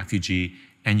Latvian refugee,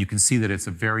 and you can see that it's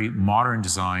a very modern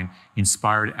design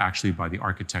inspired actually by the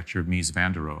architecture of Mies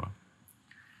van der Rohe.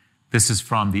 This is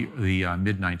from the early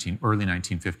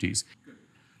 1950s.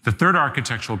 The third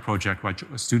architectural project,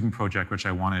 a student project, which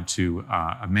I wanted to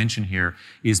mention here,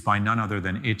 is by none other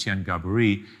than Etienne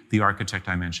Gabory, the architect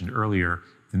I mentioned earlier,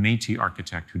 the Métis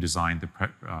architect who designed the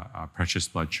Precious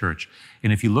Blood Church.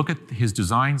 And if you look at his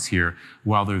designs here,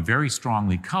 while they're very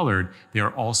strongly colored, they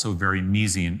are also very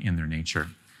Miesian in their nature.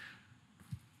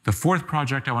 The fourth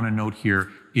project I want to note here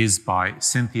is by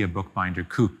Cynthia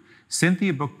Bookbinder-Koop.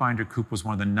 Cynthia Bookbinder-Koop was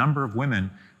one of the number of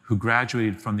women who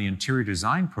graduated from the interior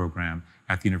design program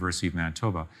at the University of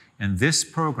Manitoba. And this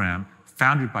program,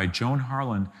 founded by Joan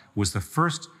Harland, was the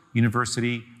first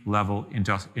university-level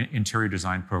interior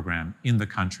design program in the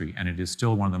country, and it is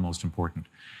still one of the most important.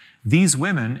 These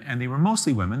women, and they were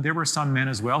mostly women, there were some men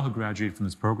as well who graduated from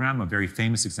this program, a very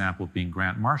famous example being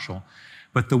Grant Marshall,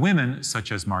 but the women,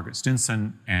 such as Margaret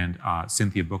Stinson and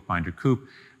Cynthia Bookbinder-Koop,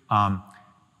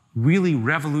 really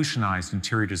revolutionized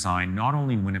interior design, not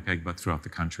only in Winnipeg, but throughout the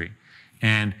country.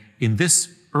 And in this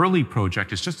early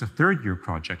project, it's just a third-year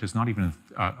project, it's not even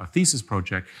a thesis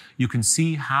project, you can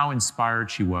see how inspired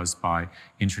she was by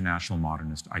international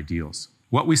modernist ideals.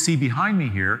 What we see behind me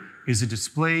here is a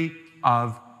display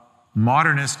of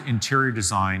modernist interior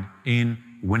design in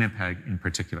Winnipeg in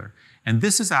particular. And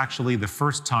this is actually the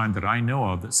first time that I know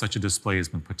of that such a display has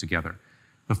been put together.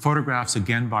 The photographs,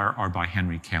 again, are by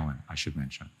Henry Kalin, I should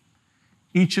mention.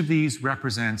 Each of these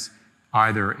represents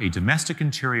either a domestic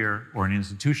interior or an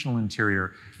institutional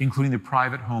interior, including the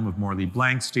private home of Morley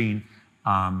Blankstein,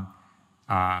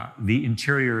 the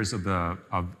interiors of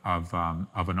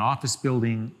an office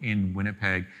building in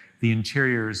Winnipeg, the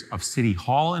interiors of City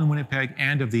Hall in Winnipeg,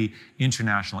 and of the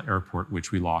International Airport,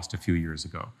 which we lost a few years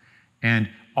ago. And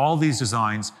all these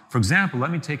designs, for example,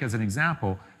 let me take as an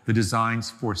example, the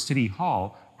designs for City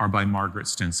Hall are by Margaret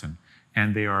Stinson.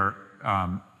 And they are,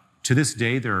 to this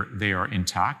day, they are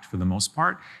intact for the most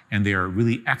part, and they are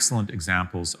really excellent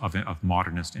examples of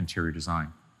modernist interior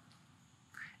design.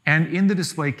 And in the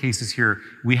display cases here,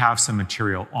 we have some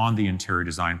material on the interior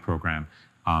design program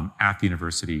at the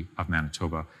University of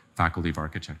Manitoba Faculty of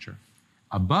Architecture.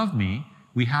 Above me,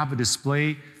 we have a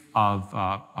display of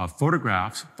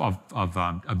photographs,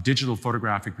 of digital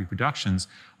photographic reproductions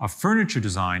of furniture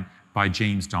design by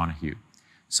James Donahue.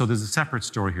 So there's a separate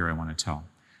story here I want to tell.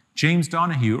 James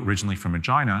Donahue, originally from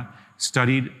Regina,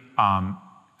 studied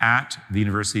at the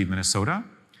University of Minnesota.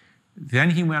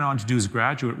 Then he went on to do his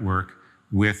graduate work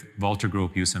with Walter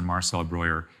Gropius and Marcel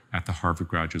Breuer at the Harvard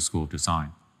Graduate School of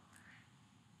Design.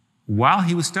 While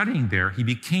he was studying there, he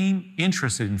became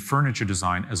interested in furniture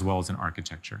design as well as in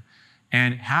architecture.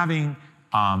 And having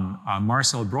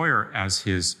Marcel Breuer as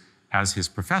his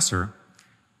professor,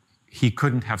 he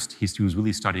was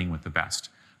really studying with the best.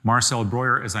 Marcel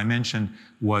Breuer, as I mentioned,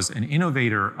 was an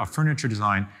innovator of furniture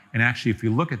design. And actually, if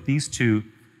you look at these two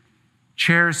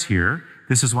chairs here,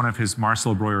 this is one of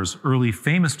Marcel Breuer's early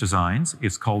famous designs.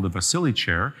 It's called the Vasily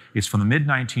chair. It's from the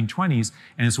mid-1920s,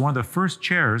 and it's one of the first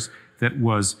chairs that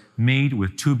was made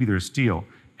with tubular steel.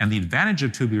 And the advantage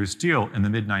of tubular steel in the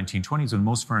mid-1920s, when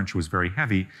most furniture was very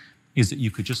heavy, is that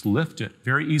you could just lift it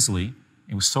very easily.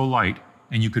 It was so light,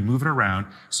 and you could move it around,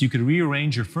 so you could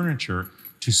rearrange your furniture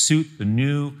to suit the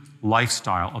new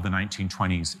lifestyle of the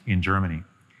 1920s in Germany.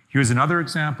 Here's another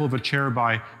example of a chair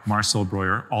by Marcel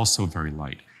Breuer, also very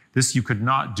light. This you could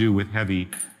not do with heavy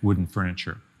wooden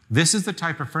furniture. This is the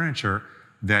type of furniture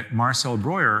that Marcel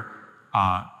Breuer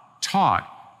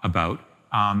taught about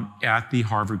at the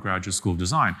Harvard Graduate School of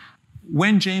Design.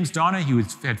 When James Donahue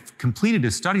had completed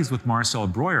his studies with Marcel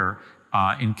Breuer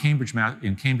in Cambridge,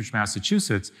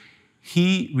 Massachusetts,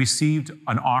 he received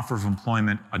an offer of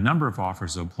employment, a number of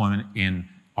offers of employment in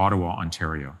Ottawa,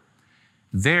 Ontario.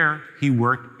 There, he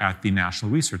worked at the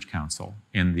National Research Council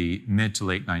in the mid to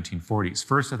late 1940s,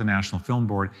 first at the National Film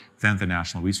Board, then at the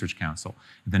National Research Council.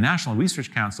 At the National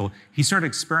Research Council, he started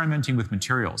experimenting with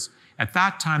materials. At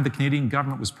that time, the Canadian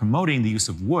government was promoting the use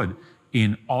of wood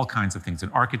in all kinds of things,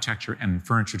 in architecture and in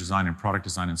furniture design and product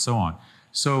design and so on.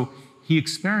 So he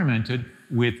experimented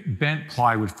with bent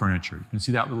plywood furniture. You can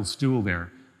see that little stool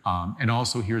there. And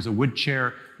also here's a wood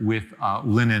chair with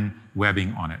linen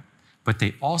webbing on it. But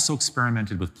they also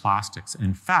experimented with plastics. And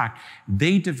in fact,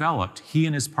 he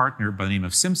and his partner by the name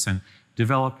of Simpson,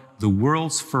 developed the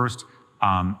world's first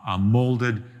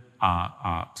molded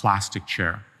plastic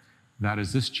chair. That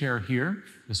is this chair here,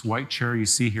 this white chair you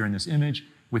see here in this image,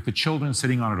 with the children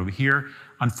sitting on it over here.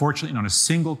 Unfortunately, not a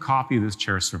single copy of this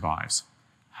chair survives.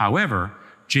 However,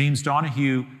 James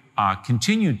Donahue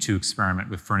continued to experiment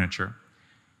with furniture.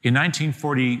 In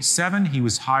 1947, he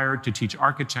was hired to teach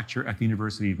architecture at the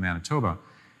University of Manitoba.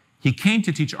 He came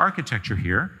to teach architecture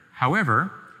here.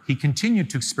 However, he continued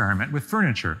to experiment with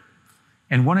furniture.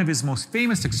 And one of his most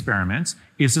famous experiments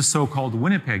is the so-called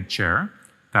Winnipeg chair.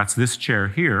 That's this chair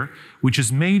here, which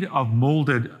is made of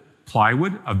molded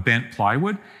plywood, of bent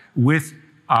plywood, with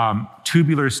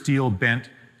tubular steel bent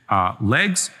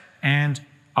legs and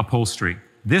upholstery.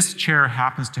 This chair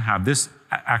happens to have, this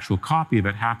actual copy of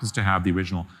it happens to have the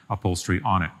original upholstery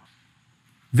on it.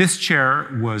 This chair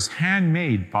was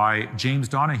handmade by James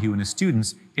Donahue and his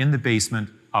students in the basement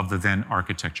of the then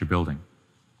architecture building.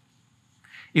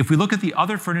 If we look at the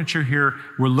other furniture here,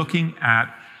 we're looking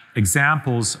at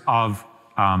examples of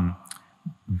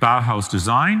Bauhaus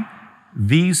design.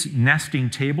 These nesting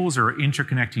tables or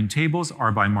interconnecting tables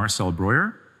are by Marcel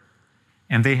Breuer,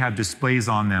 and they have displays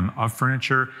on them of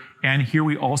furniture. And here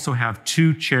we also have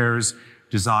two chairs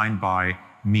designed by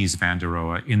Mies van der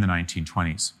Rohe in the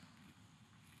 1920s.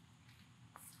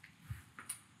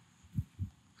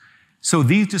 So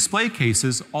these display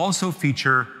cases also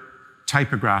feature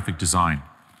typographic design.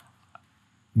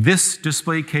 This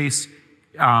display case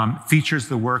features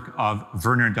the work of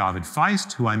Werner David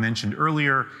Feist, who I mentioned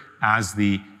earlier as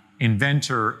the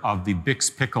inventor of the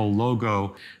Bix Pickle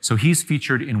logo. So he's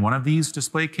featured in one of these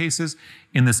display cases.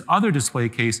 In this other display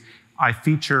case, I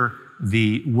feature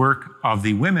the work of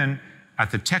the women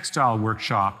at the textile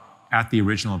workshop at the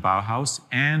original Bauhaus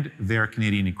and their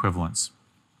Canadian equivalents.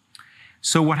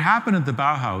 So what happened at the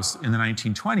Bauhaus in the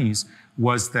 1920s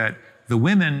was that the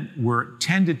women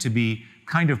tended to be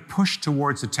kind of pushed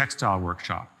towards the textile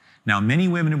workshop. Now, many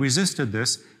women resisted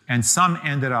this, and some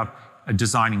ended up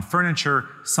designing furniture,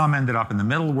 some ended up in the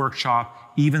metal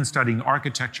workshop, even studying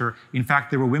architecture. In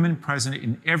fact, there were women present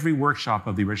in every workshop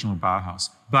of the original Bauhaus.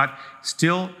 But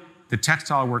still, the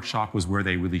textile workshop was where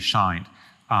they really shined.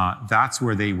 That's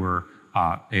where they were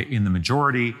in the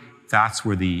majority. That's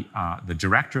where the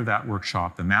director of that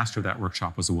workshop, the master of that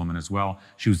workshop, was a woman as well.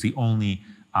 She was the only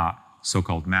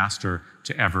so-called master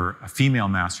to ever, a female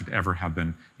master to ever have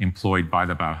been employed by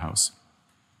the Bauhaus.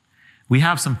 We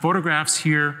have some photographs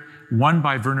here, one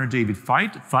by Werner David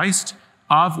Feist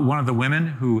of one of the women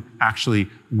who actually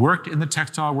worked in the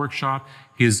textile workshop.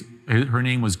 Her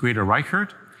name was Greta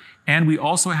Reichert. And we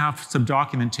also have some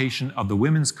documentation of the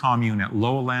women's commune at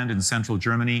Lowland in central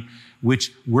Germany,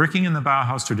 which, working in the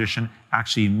Bauhaus tradition,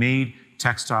 actually made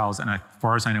textiles, and as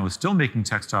far as I know, is still making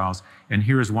textiles. And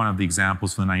here is one of the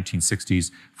examples from the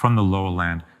 1960s from the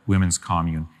Lowland women's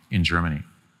commune in Germany.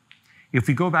 If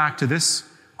we go back to this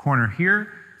corner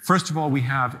here, first of all, we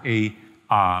have a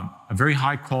very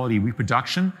high quality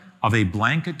reproduction of a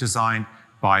blanket designed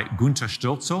by Gunther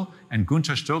Stölzel. And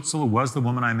Gunther Stölzel was the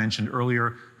woman I mentioned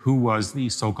earlier who was the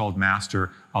so-called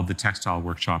master of the textile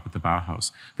workshop at the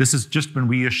Bauhaus. This has just been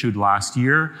reissued last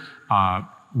year,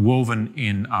 woven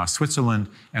in Switzerland,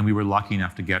 and we were lucky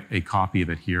enough to get a copy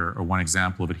of it here, or one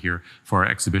example of it here for our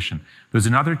exhibition. There's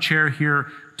another chair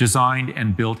here designed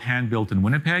and built, hand-built in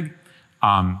Winnipeg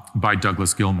by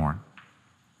Douglas Gilmore.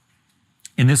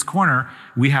 In this corner,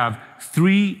 we have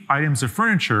 3 items of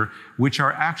furniture which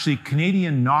are actually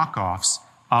Canadian knockoffs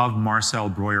of Marcel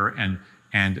Breuer and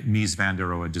Mies van der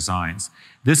Rohe designs.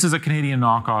 This is a Canadian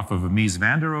knockoff of a Mies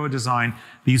van der Rohe design.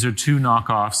 These are 2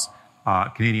 knockoffs,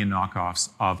 Canadian knockoffs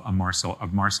of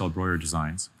Marcel Breuer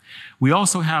designs. We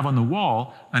also have on the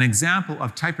wall an example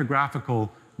of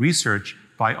typographical research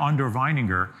by Andor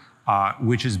Weininger,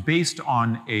 which is based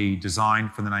on a design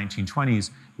from the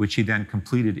 1920s, which he then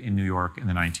completed in New York in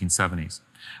the 1970s.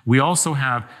 We also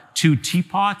have 2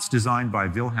 teapots designed by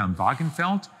Wilhelm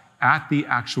Wagenfeld at the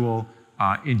actual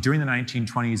during the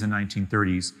 1920s and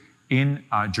 1930s in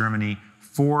Germany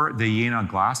for the Jena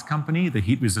Glass Company, the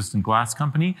heat-resistant glass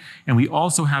company. And we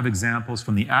also have examples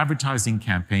from the advertising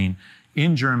campaign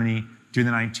in Germany during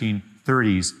the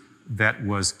 1930s that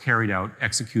was carried out,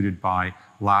 executed by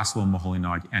Laszlo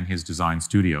Moholy-Nagy and his design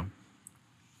studio.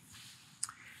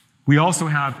 We also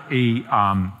have a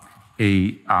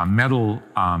metal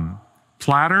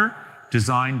platter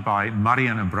designed by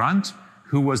Marianne Brandt,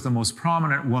 who was the most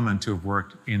prominent woman to have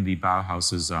worked in the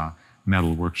Bauhaus's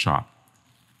metal workshop.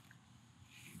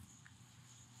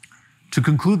 To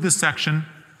conclude this section,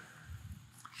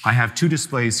 I have 2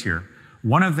 displays here.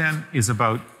 One of them is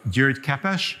about György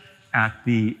Kepes at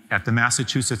the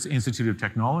Massachusetts Institute of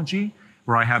Technology,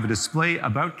 where I have a display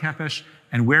about Kepes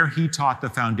and where he taught the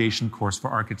foundation course for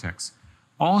architects.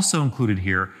 Also included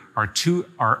here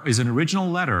is an original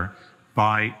letter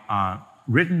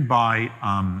written by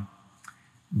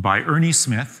Ernie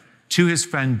Smith to his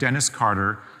friend Dennis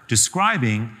Carter,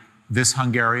 describing this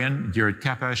Hungarian, György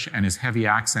Kepes, and his heavy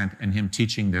accent and him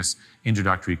teaching this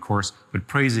introductory course, but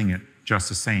praising it just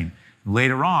the same.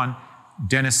 Later on,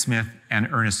 Dennis Smith and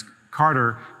Ernest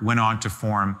Carter went on to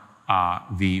form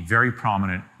the very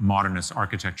prominent modernist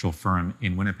architectural firm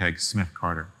in Winnipeg, Smith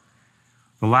Carter.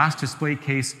 The last display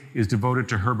case is devoted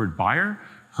to Herbert Bayer.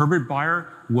 Herbert Bayer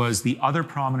was the other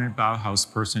prominent Bauhaus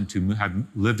person to have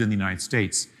lived in the United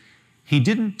States. He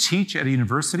didn't teach at a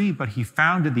university, but he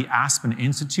founded the Aspen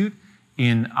Institute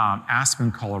in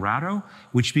Aspen, Colorado,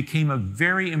 which became a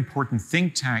very important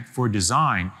think tank for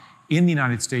design in the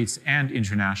United States and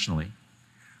internationally.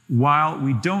 While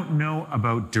we don't know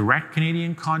about direct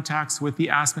Canadian contacts with the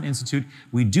Aspen Institute,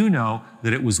 we do know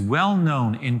that it was well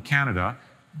known in Canada,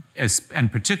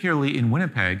 and particularly in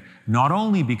Winnipeg, not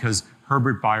only because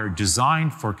Herbert Bayer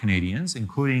designed for Canadians,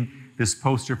 including this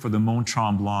poster for the Mont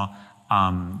Tremblant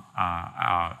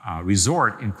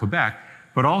resort in Quebec,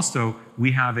 but also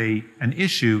we have an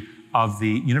issue of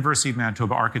the University of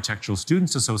Manitoba Architectural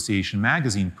Students Association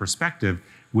magazine, Perspective,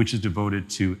 which is devoted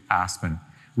to Aspen.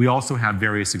 We also have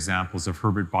various examples of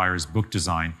Herbert Bayer's book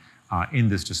design in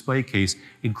this display case,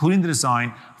 including the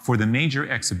design for the major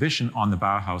exhibition on the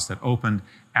Bauhaus that opened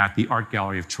at the Art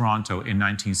Gallery of Toronto in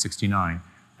 1969.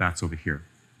 That's over here.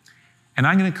 And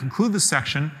I'm going to conclude this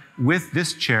section with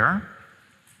this chair,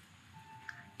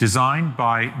 designed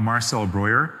by Marcel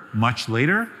Breuer much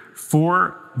later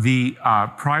for the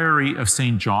Priory of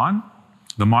St. John,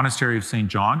 the Monastery of St.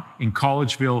 John in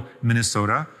Collegeville,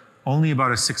 Minnesota, only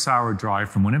about a 6-hour drive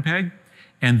from Winnipeg.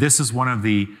 And this is one of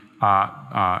the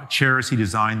chairs he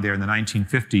designed there in the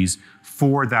 1950s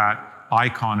for that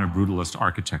icon of brutalist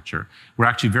architecture. We're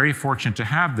actually very fortunate to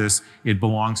have this. It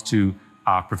belongs to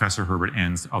Professor Herbert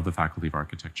Enns of the Faculty of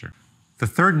Architecture. The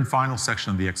third and final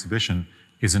section of the exhibition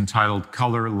is entitled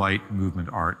Color, Light, Movement,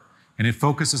 Art, and it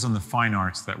focuses on the fine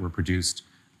arts that were produced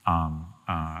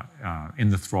in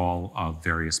the thrall of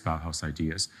various Bauhaus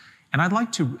ideas. And I'd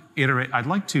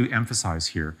like to emphasize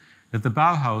here that the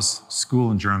Bauhaus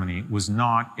school in Germany was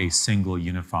not a single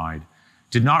unified,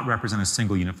 did not represent a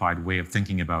single unified way of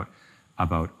thinking about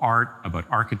art, about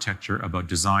architecture, about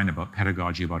design, about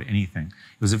pedagogy, about anything.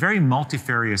 It was a very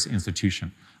multifarious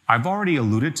institution. I've already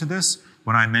alluded to this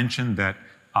when I mentioned that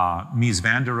Mies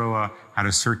van der Rohe had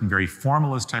a certain very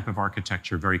formalist type of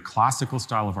architecture, very classical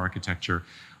style of architecture.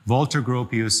 Walter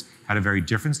Gropius had a very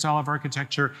different style of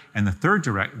architecture, and the third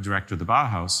director of the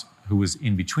Bauhaus, who was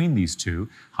in between these two,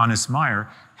 Hannes Meyer,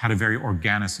 had a very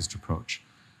organicist approach.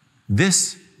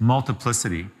 This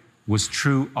multiplicity was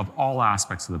true of all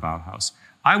aspects of the Bauhaus.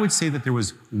 I would say that there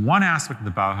was one aspect of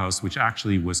the Bauhaus which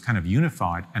actually was kind of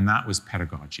unified, and that was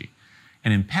pedagogy.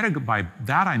 And by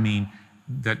that I mean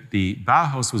that the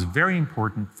Bauhaus was very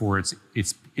important for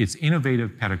its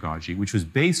innovative pedagogy, which was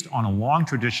based on a long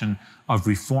tradition of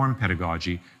reform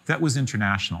pedagogy that was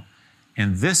international.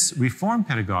 And this reform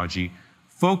pedagogy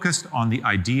focused on the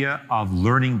idea of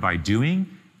learning by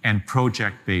doing and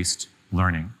project-based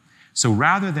learning. So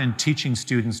rather than teaching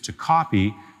students to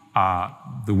copy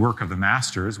the work of the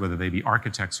masters, whether they be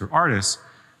architects or artists,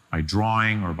 by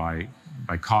drawing or by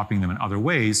copying them in other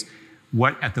ways,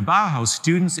 what at the Bauhaus,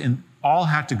 students all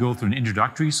had to go through an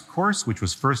introductory course, which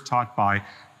was first taught by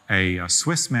a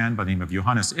Swiss man by the name of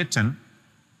Johannes Itten,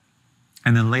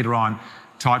 and then later on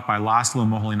taught by Laszlo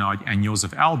Moholy-Nagy and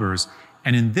Josef Albers.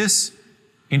 And in this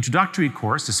introductory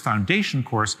course, this foundation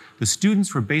course, the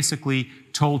students were basically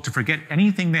told to forget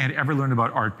anything they had ever learned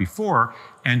about art before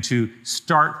and to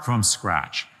start from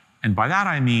scratch. And by that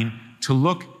I mean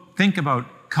to think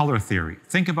about color theory,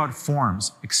 think about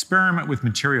forms, experiment with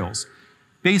materials,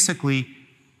 basically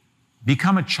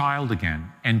become a child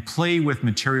again and play with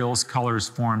materials, colors,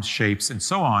 forms, shapes, and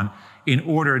so on in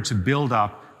order to build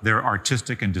up their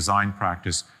artistic and design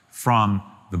practice from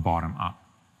the bottom up.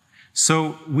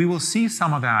 So we will see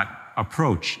some of that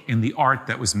approach in the art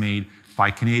that was made by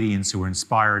Canadians who were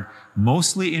inspired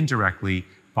mostly indirectly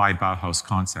by Bauhaus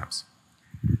concepts.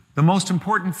 The most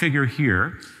important figure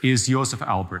here is Josef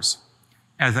Albers.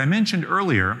 As I mentioned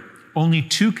earlier, only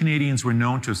 2 Canadians were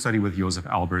known to have studied with Josef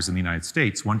Albers in the United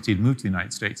States once he'd moved to the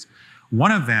United States.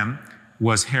 One of them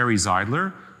was Harry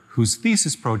Zeidler, whose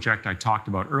thesis project I talked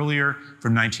about earlier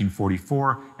from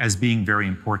 1944 as being very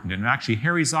important. And actually,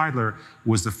 Harry Zeidler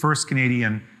was the first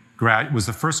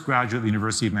graduate of the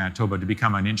University of Manitoba to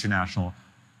become an international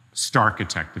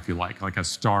starchitect, if you like a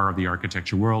star of the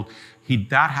architecture world.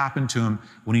 That happened to him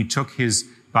when he took his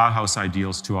Bauhaus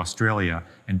ideals to Australia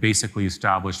and basically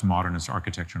established modernist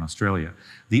architecture in Australia.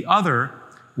 The other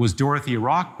was Dorothea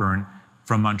Rockburn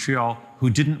from Montreal, who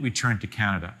didn't return to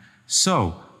Canada.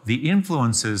 So the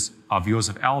influences of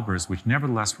Josef Albers, which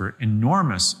nevertheless were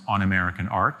enormous on American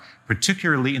art,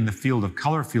 particularly in the field of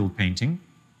color field painting,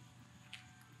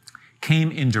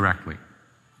 came indirectly.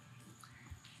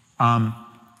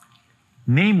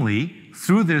 Namely,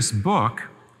 through this book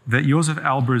that Josef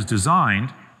Albers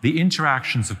designed, The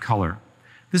Interactions of Color.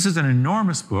 This is an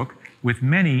enormous book with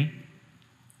many,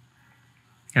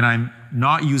 and I'm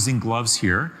not using gloves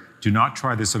here, do not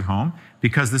try this at home,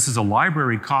 because this is a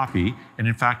library copy, and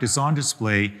in fact it's on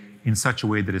display in such a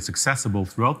way that it's accessible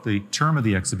throughout the term of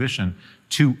the exhibition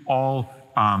to all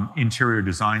interior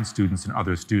design students and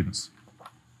other students.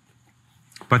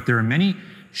 But there are many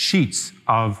sheets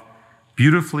of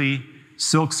beautifully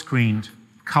silk-screened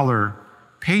color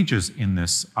pages in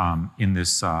this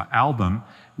album,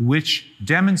 which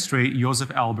demonstrate Josef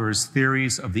Albers'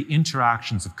 theories of the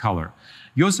interactions of color.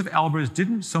 Josef Albers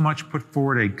didn't so much put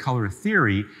forward a color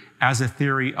theory as a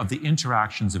theory of the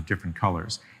interactions of different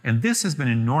colors. And this has been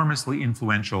enormously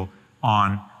influential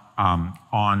on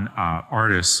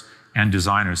artists and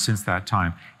designers since that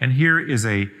time. And here is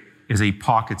a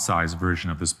pocket-sized version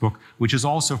of this book, which is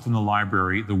also from the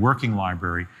library, the working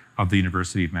library of the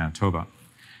University of Manitoba.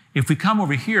 If we come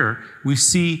over here, we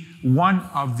see one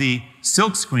of the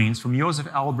silk screens from Josef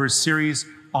Elber's series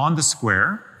On the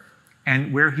Square,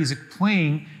 and where he's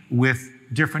playing with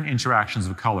different interactions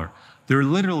of color. There are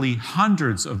literally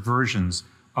hundreds of versions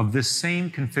of this same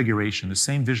configuration, the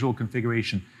same visual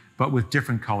configuration, but with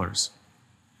different colors.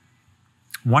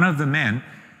 One of the men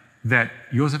that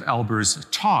Josef Elbers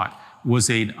taught was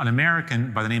an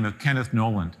American by the name of Kenneth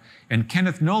Noland. And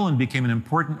Kenneth Noland became an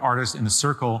important artist in the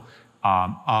circle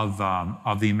of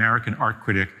the American art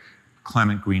critic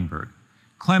Clement Greenberg.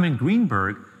 Clement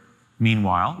Greenberg,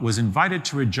 meanwhile, was invited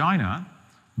to Regina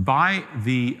by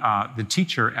the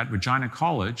teacher at Regina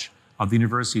College of the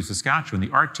University of Saskatchewan, the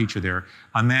art teacher there,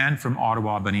 a man from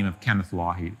Ottawa by the name of Kenneth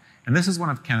Lougheed. And this is one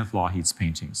of Kenneth Lougheed's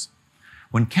paintings.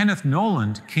 When Kenneth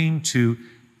Noland came to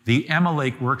the Emma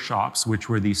Lake workshops, which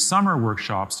were the summer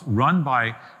workshops run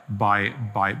by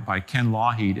Ken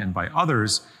Lougheed and by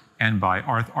others, and by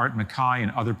Art Mackay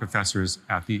and other professors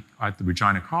at the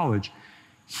Regina College,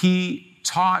 he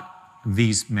taught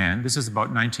these men, this is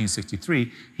about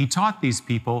 1963, he taught these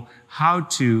people how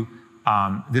to,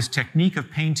 this technique of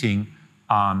painting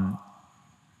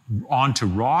onto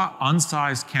raw,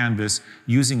 unsized canvas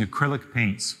using acrylic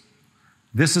paints.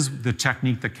 This is the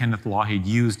technique that Kenneth Lougheed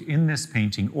used in this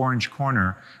painting, Orange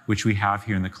Corner, which we have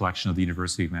here in the collection of the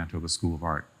University of Manitoba School of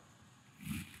Art.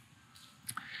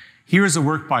 Here is a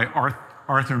work by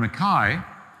Arthur Mackay,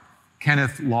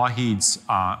 Kenneth Lougheed's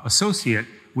associate,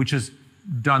 which is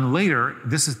done later.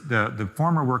 This is the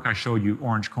former work I showed you,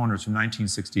 Orange Corners, from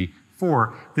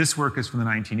 1964. This work is from the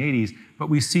 1980s, but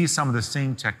we see some of the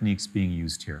same techniques being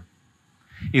used here.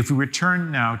 If we return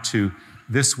now to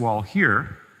this wall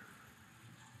here,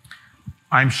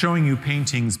 I'm showing you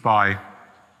paintings by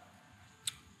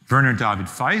Werner David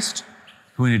Feist,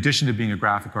 who in addition to being a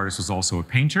graphic artist was also a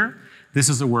painter. This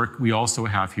is a work we also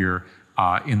have here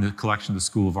in the collection of the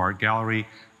School of Art Gallery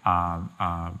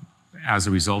as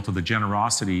a result of the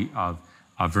generosity of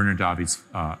Werner David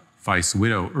Feist's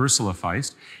widow, Ursula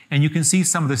Feist. And you can see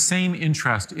some of the same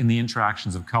interest in the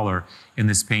interactions of color in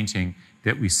this painting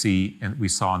that we see and we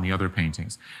saw in the other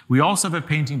paintings. We also have a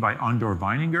painting by Andor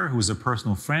Weininger, who was a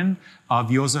personal friend of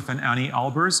Josef and Annie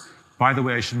Elbers. By the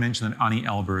way, I should mention that Annie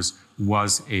Elbers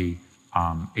was a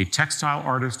textile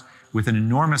artist with an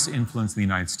enormous influence in the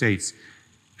United States.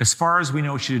 As far as we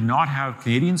know, she did not have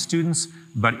Canadian students,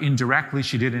 but indirectly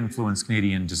she did influence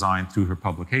Canadian design through her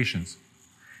publications.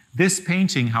 This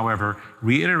painting, however,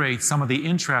 reiterates some of the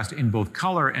interest in both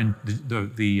color and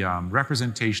the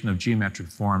representation of geometric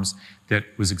forms that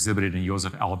was exhibited in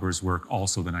Josef Elber's work,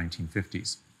 also the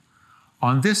 1950s.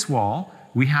 On this wall,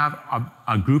 we have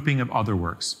a grouping of other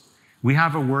works. We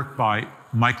have a work by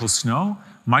Michael Snow.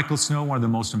 Michael Snow, one of the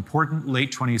most important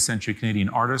late 20th century Canadian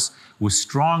artists, was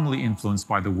strongly influenced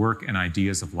by the work and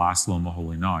ideas of Laszlo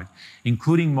Moholy-Nagy,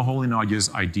 including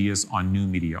Moholy-Nagy's ideas on new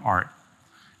media art,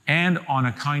 and on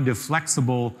a kind of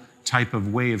flexible type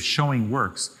of way of showing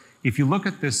works. If you look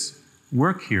at this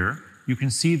work here, you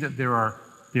can see that there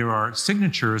are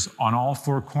signatures on all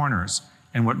four corners.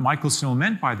 And what Michael Snow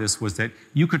meant by this was that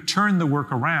you could turn the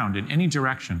work around in any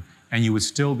direction and you would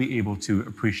still be able to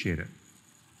appreciate it.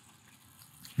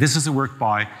 This is a work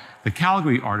by the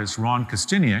Calgary artist Ron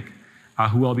Kostiniak,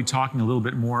 who I'll be talking a little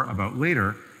bit more about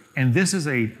later. And this is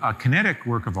a kinetic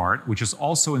work of art, which is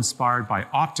also inspired by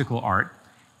optical art.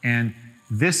 And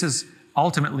this is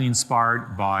ultimately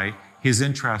inspired by his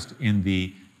interest in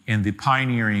the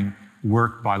pioneering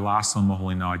work by Laszlo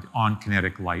Moholy-Nagy on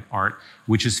kinetic light art,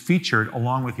 which is featured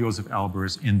along with Josef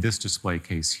Elbers in this display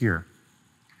case here.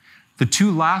 The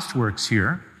two last works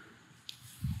here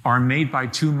are made by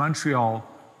two Montreal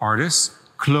artists,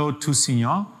 Claude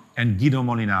Toussignan and Guido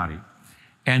Molinari.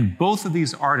 And both of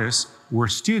these artists were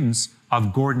students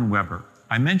of Gordon Weber.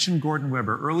 I mentioned Gordon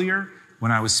Weber earlier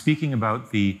when I was speaking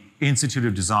about the Institute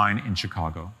of Design in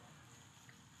Chicago.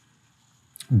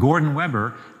 Gordon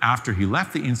Weber, after he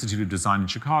left the Institute of Design in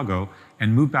Chicago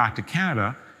and moved back to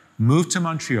Canada, moved to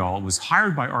Montreal, was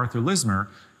hired by Arthur Lismer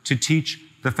to teach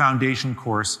the foundation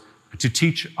course, to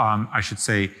teach, I should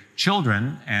say,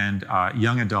 children and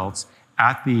young adults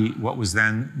at what was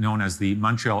then known as the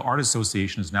Montreal Art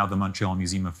Association, is now the Montreal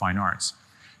Museum of Fine Arts.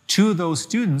 Two of those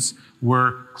students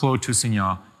were Claude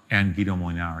Toussignan and Guido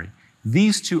Molinari.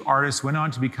 These two artists went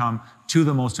on to become two of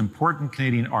the most important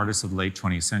Canadian artists of the late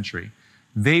 20th century.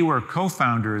 They were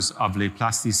co-founders of Les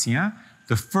Plasticiens,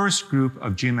 the first group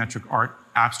of geometric art,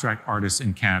 abstract artists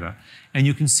in Canada. And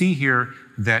you can see here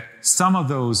that some of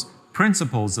those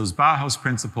principles, those Bauhaus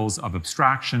principles of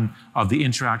abstraction, of the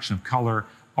interaction of color,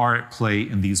 are at play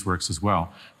in these works as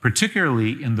well,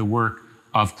 particularly in the work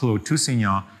of Claude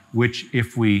Toussignan, which,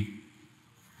 if we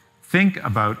think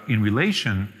about in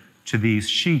relation to these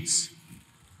sheets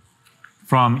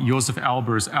from Joseph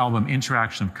Alber's album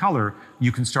Interaction of Color,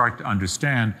 you can start to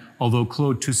understand, although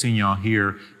Claude Toussaint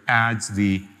here adds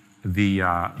the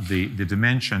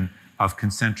dimension of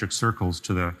concentric circles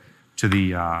to the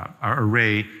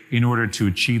array in order to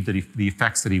achieve the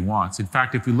effects that he wants. In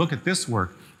fact, if we look at this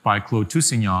work by Claude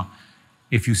Toussaint,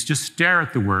 if you just stare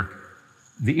at the work,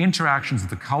 the interactions of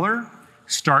the color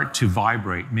start to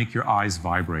vibrate, make your eyes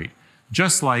vibrate.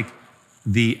 Just like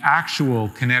the actual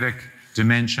kinetic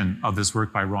dimension of this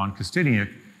work by Ron Kosteniuk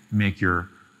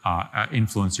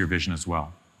influence your vision as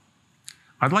well.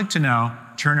 I'd like to now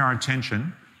turn our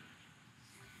attention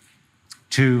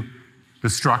to the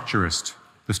structurist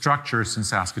in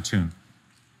Saskatoon.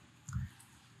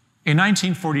 In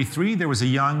 1943, there was a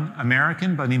young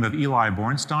American by the name of Eli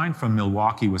Bornstein from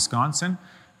Milwaukee, Wisconsin,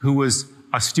 who was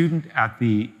a student at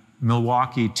the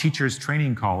Milwaukee Teachers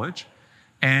Training College,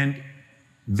 and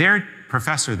their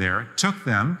professor there took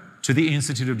them to the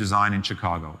Institute of Design in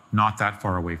Chicago, not that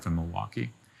far away from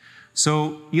Milwaukee.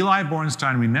 So Eli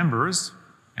Bornstein remembers,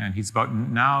 and he's about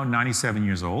now 97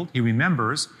 years old, he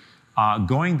remembers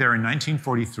going there in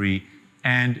 1943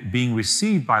 and being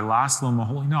received by Laszlo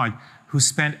Moholy-Nagy, who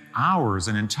spent hours,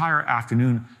 an entire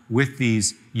afternoon, with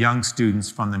these young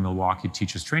students from the Milwaukee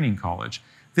Teachers Training College.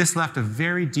 This left a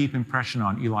very deep impression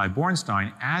on Eli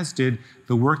Bornstein, as did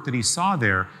the work that he saw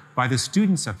there by the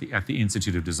students at the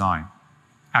Institute of Design.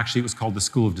 Actually, it was called the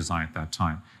School of Design at that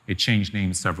time. It changed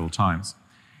names several times.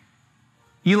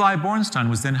 Eli Bornstein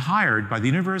was then hired by the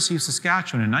University of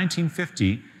Saskatchewan in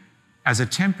 1950 as a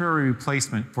temporary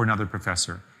replacement for another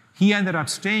professor. He ended up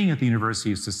staying at the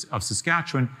University of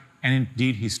Saskatchewan, and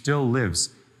indeed he still lives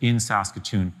in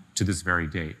Saskatoon to this very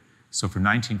day, so from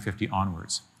 1950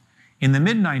 onwards. In the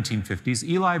mid-1950s,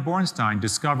 Eli Bornstein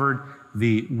discovered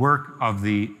the work of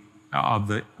the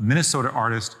Minnesota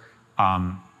artist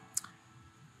Charles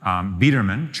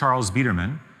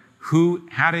Biederman, who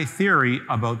had a theory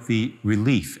about the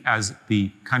relief as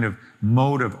the kind of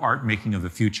mode of art making of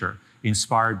the future,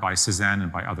 inspired by Cézanne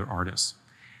and by other artists.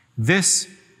 This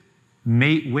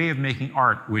way of making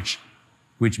art, which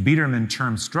Biederman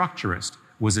termed structurist,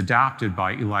 was adapted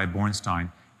by Eli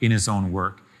Bornstein in his own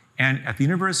work. And at the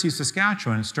University of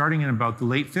Saskatchewan, starting in about the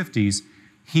late 50s,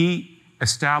 he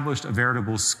established a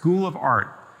veritable school of art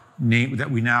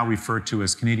that we now refer to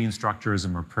as Canadian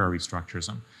Structurism or Prairie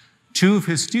Structurism. Two of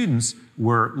his students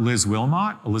were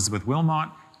Elizabeth Wilmot,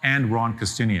 and Ron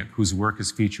Kosteniuk, whose work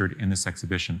is featured in this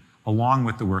exhibition, along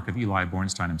with the work of Eli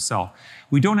Bornstein himself.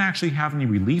 We don't actually have any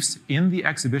reliefs in the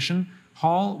exhibition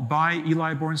hall by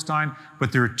Eli Bornstein,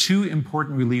 but there are two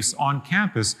important reliefs on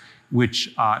campus,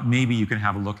 which maybe you can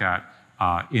have a look at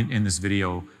in this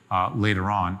video later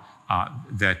on,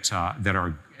 that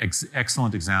are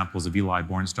excellent examples of Eli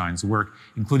Bornstein's work,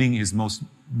 including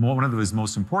one of his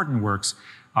most important works,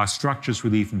 Structures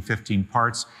Relief in 15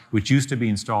 Parts, which used to be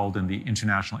installed in the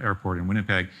International Airport in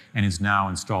Winnipeg and is now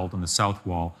installed on the south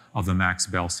wall of the Max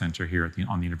Bell Center here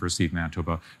on the University of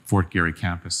Manitoba Fort Garry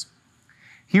campus.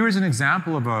 Here is an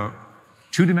example of a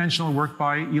two-dimensional work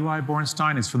by Eli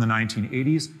Bornstein. It's from the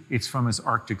 1980s. It's from his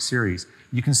Arctic series.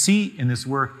 You can see in this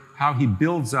work how he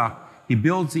builds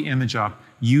the image up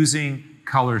using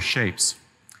color shapes.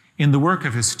 In the work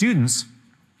of his students,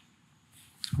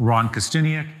 Ron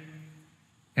Kosteniuk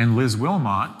and Liz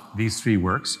Wilmot, these three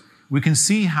works, we can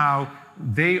see how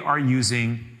they are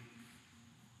using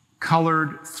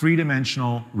colored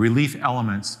three-dimensional relief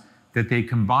elements that they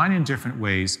combine in different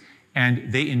ways,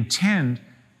 and they intend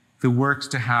the works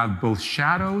to have both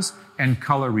shadows and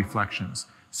color reflections.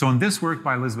 So in this work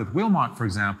by Elizabeth Wilmot, for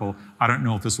example, I don't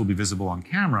know if this will be visible on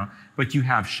camera, but you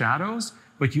have shadows,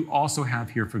 but you also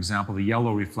have here, for example, the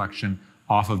yellow reflection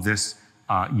off of this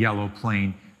yellow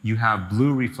plane. You have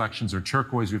blue reflections or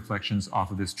turquoise reflections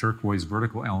off of this turquoise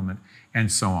vertical element,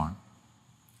 and so on.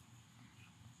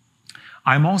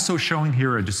 I'm also showing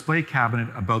here a display cabinet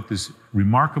about this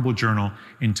remarkable journal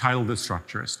entitled The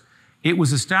Structurist. It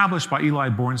was established by Eli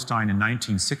Bornstein in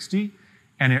 1960,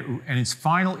 and its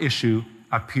final issue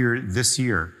appeared this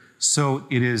year. So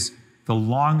it is the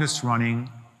longest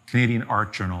running Canadian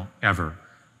art journal ever,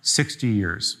 60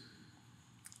 years.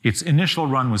 Its initial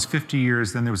run was 50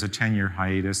 years, then there was a 10-year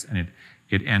hiatus, and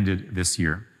it ended this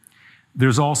year.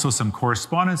 There's also some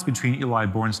correspondence between Eli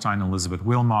Bornstein and Elizabeth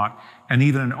Wilmot, and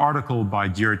even an article by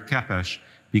Geert Kepes,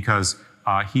 because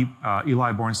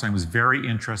Eli Bornstein was very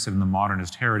interested in the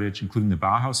modernist heritage, including the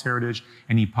Bauhaus heritage,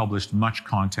 and he published much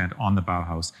content on the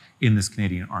Bauhaus in this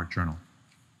Canadian art journal.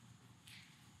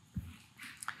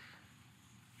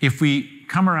 If we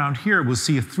come around here, we'll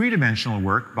see a three-dimensional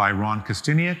work by Ron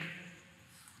Kosteniuk.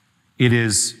 It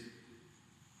is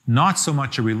not so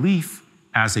much a relief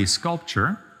as a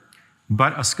sculpture,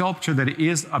 but a sculpture that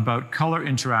is about color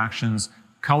interactions,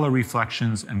 color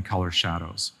reflections, and color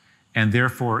shadows, and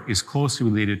therefore is closely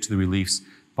related to the reliefs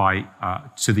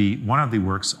one of the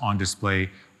works on display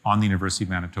on the University of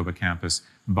Manitoba campus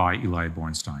by Eli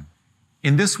Bornstein.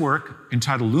 In this work,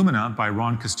 entitled Lumina by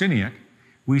Ron Kosteniuk,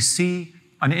 we see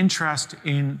an interest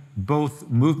in both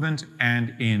movement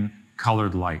and in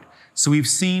colored light. So we've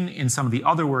seen in some of the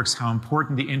other works how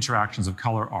important the interactions of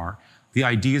color are, the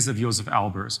ideas of Josef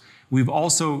Albers. We've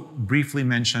also briefly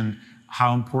mentioned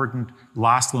how important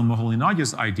Laszlo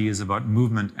Moholy-Nagy's ideas about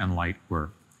movement and light were,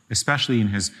 especially in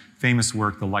his famous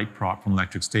work, The Light Prop from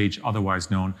Electric Stage, otherwise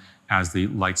known as the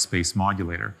light space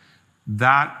modulator.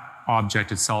 That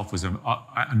object itself was an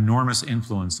enormous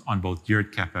influence on both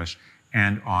György Kepes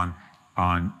and on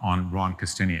Ron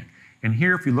Kosteniuk. And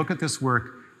here, if you look at this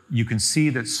work, you can see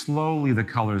that slowly the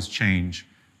colors change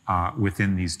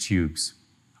within these tubes.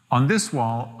 On this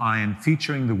wall, I am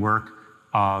featuring the work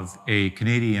of a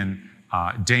Canadian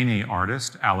Dene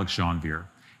artist, Alex Janvier.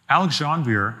 Alex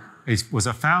Janvier was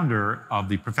a founder of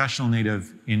the Professional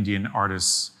Native Indian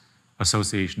Artists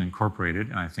Association Incorporated,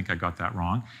 and I think I got that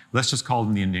wrong. Let's just call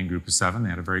them the Indian Group of Seven. They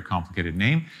had a very complicated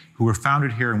name, who were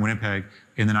founded here in Winnipeg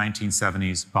in the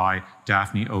 1970s by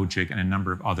Daphne Ojig and a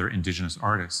number of other Indigenous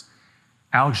artists.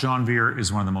 Alex Janvier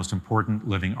is one of the most important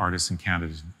living artists in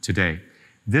Canada today.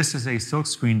 This is a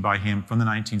silkscreen by him from the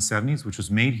 1970s, which was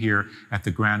made here at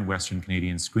the Grand Western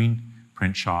Canadian Screen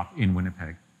Print Shop in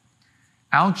Winnipeg.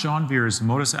 Alex Janvier's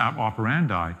modus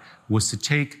operandi was to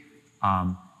take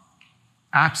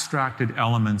abstracted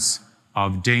elements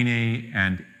of Dene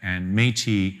and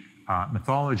Métis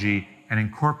mythology and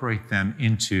incorporate them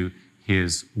into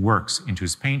his works, into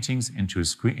his paintings, into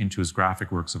his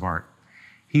graphic works of art.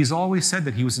 He's always said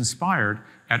that he was inspired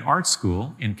at art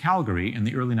school in Calgary in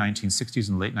the early 1960s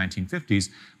and late 1950s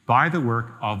by the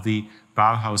work of the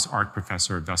Bauhaus art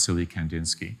professor Vasily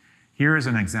Kandinsky. Here is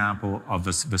an example of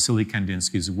Vasily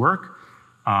Kandinsky's work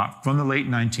from the late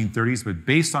 1930s, but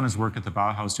based on his work at the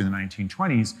Bauhaus during the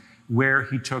 1920s, where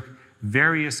he took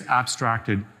various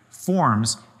abstracted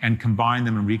forms and combined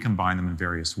them and recombined them in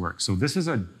various works. So this is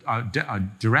a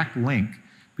direct link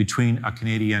between a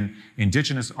Canadian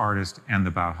Indigenous artist and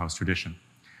the Bauhaus tradition.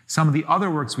 Some of the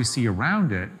other works we see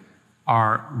around it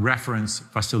reference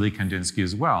Vasily Kandinsky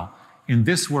as well. In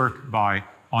this work by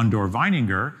Andor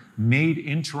Weininger, made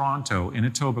in Toronto, in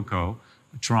Etobicoke,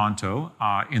 Toronto,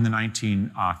 in the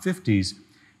 1950s,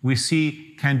 we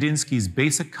see Kandinsky's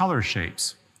basic color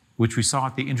shapes, which we saw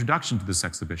at the introduction to this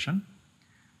exhibition.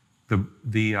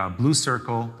 The blue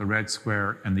circle, the red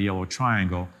square, and the yellow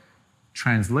triangle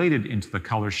translated into the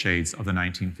color shades of the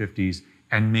 1950s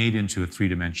and made into a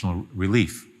three-dimensional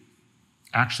relief,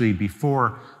 actually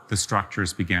before the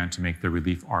structures began to make their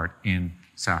relief art in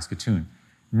Saskatoon.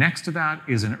 Next to that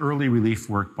is an early relief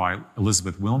work by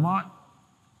Elizabeth Wilmot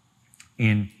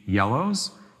in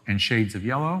yellows and shades of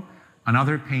yellow,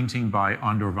 another painting by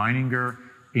Andor Weininger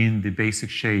in the basic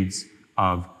shades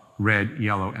of red,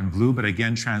 yellow, and blue, but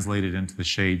again translated into the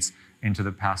shades, into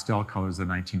the pastel colors of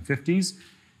the 1950s.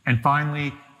 And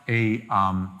finally, a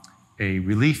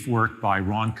relief work by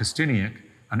Ron Kosteniuk,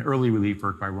 an early relief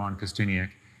work by Ron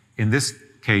Kosteniuk, in this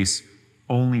case,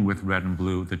 only with red and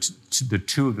blue, the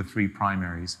two of the three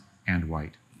primaries, and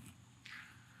white.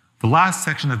 The last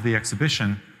section of the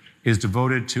exhibition is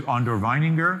devoted to Andor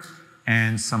Weininger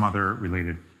and some other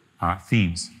related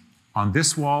themes. On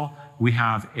this wall, we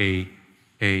have a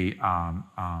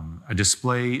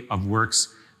display of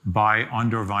works by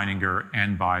Andor Weininger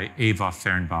and by Eva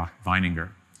Fernbach Weininger.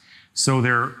 So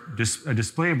they're a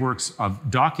display of works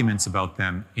of documents about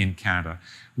them in Canada.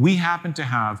 We happen to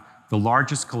have the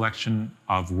largest collection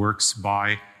of works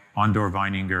by Andor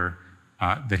Weininger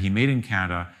that he made in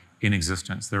Canada in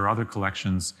existence. There are other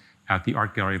collections at the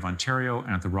Art Gallery of Ontario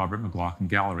and at the Robert McLaughlin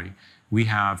Gallery. We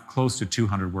have close to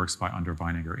 200 works by Andor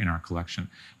Weininger in our collection.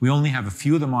 We only have a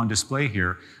few of them on display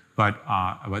here, but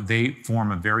they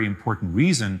form a very important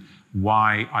reason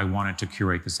why I wanted to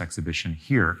curate this exhibition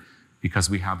here, because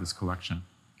we have this collection.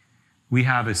 We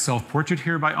have a self-portrait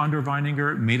here by Andor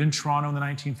Weininger, made in Toronto in the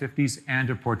 1950s, and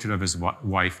a portrait of his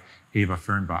wife, Eva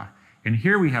Fernbach. And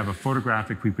here we have a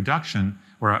photographic reproduction,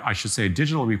 or I should say a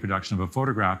digital reproduction of a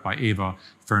photograph by Eva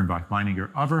Fernbach Weininger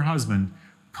of her husband,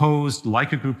 posed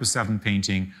like a Group of Seven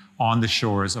painting on the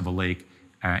shores of a lake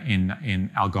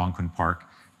in Algonquin Park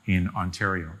in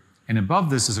Ontario. And above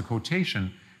this is a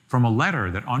quotation from a letter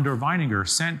that Andor Weininger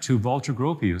sent to Walter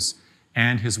Gropius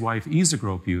and his wife Isa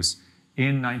Gropius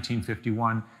in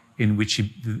 1951, in which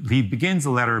he begins the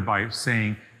letter by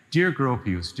saying Dear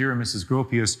Gropius, dear Mrs.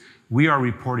 Gropius, we are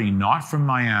reporting not from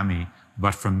Miami,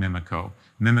 but from Mimico.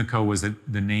 Mimico was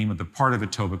the name of the part of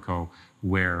Etobicoke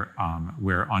where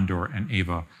Andor and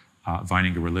Eva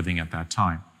Weininger were living at that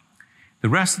time. The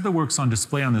rest of the works on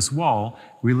display on this wall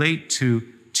relate to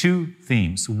two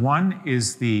themes. One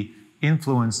is the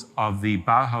influence of the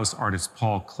Bauhaus artist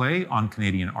Paul Klee on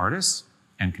Canadian artists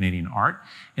and Canadian art,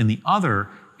 and the other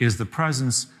is the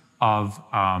presence of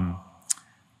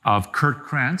Kurt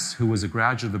Krantz, who was a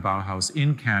graduate of the Bauhaus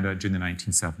in Canada during the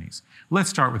 1970s. Let's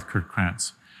start with Kurt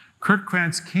Krantz. Kurt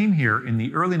Krantz came here in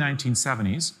the early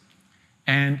 1970s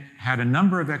and had a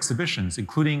number of exhibitions,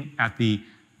 including at the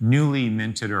newly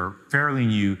minted or fairly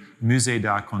new Musée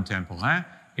d'Art Contemporain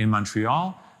in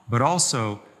Montreal, but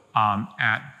also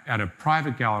at a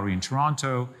private gallery in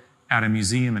Toronto, at a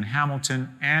museum in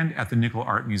Hamilton, and at the Nickel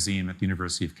Art Museum at the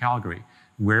University of Calgary,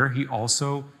 where he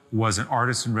also was an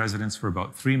artist in residence for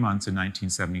about 3 months in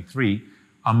 1973.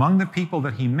 Among the people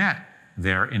that he met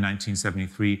there in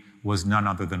 1973 was none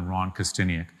other than Ron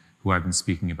Kosteniuk, who I've been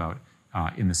speaking about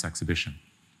in this exhibition.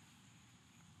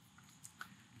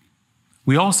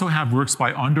 We also have works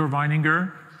by Andor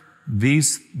Weininger,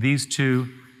 these two,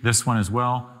 this one as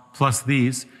well, plus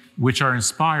these, which are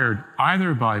inspired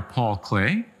either by Paul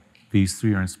Klee, these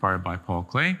three are inspired by Paul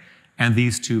Klee, and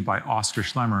these two by Oskar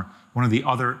Schlemmer, one of the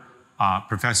other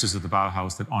professors of the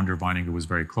Bauhaus that Andor Weininger was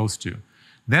very close to.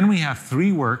 Then we have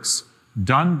three works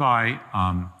done by,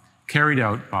 carried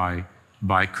out by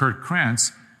Kurt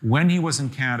Krantz when he was in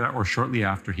Canada or shortly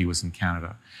after he was in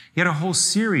Canada. He had a whole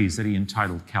series that he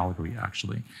entitled Calgary,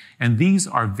 actually. And these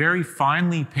are very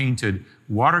finely painted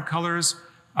watercolors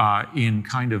in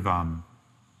kind of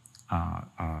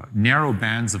narrow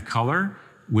bands of color,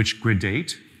 which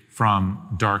gradate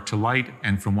from dark to light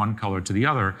and from one color to the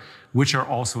other, which are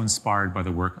also inspired by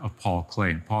the work of Paul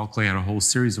Klee. And Paul Klee had a whole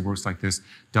series of works like this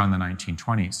done in the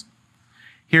 1920s.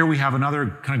 Here we have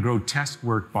another kind of grotesque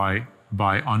work by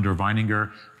Andor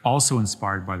Weininger, also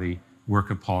inspired by the work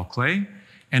of Paul Klee.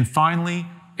 And finally,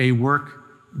 a work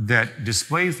that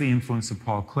displays the influence of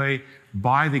Paul Klee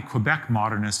by the Quebec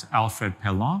modernist Alfred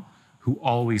Pellan, who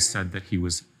always said that he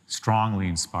was strongly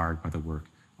inspired by the work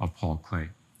of Paul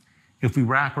Klee. If we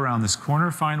wrap around this corner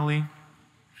finally,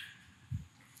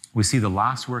 we see the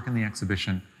last work in the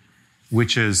exhibition,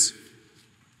 which is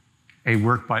a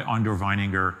work by Andor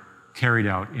Weininger carried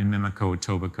out in Mimico,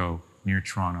 Etobicoke, near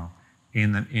Toronto,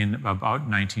 in about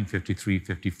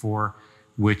 1953-54,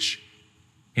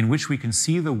 in which we can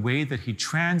see the way that he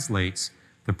translates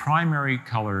the primary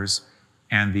colors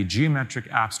and the geometric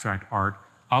abstract art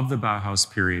of the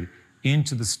Bauhaus period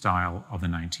into the style of the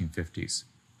 1950s.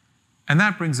 And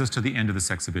that brings us to the end of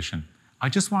this exhibition. I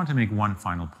just want to make one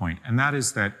final point, and that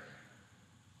is that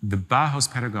the Bauhaus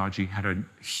pedagogy had a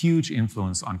huge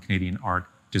influence on Canadian art,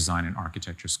 design, and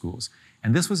architecture schools.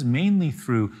 And this was mainly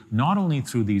through, not only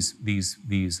through these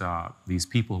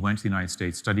people who went to the United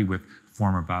States, studied with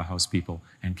former Bauhaus people,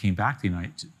 and came back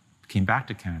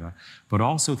to Canada, but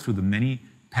also through the many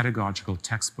pedagogical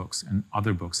textbooks and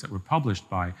other books that were published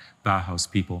by Bauhaus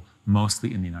people,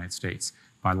 mostly in the United States,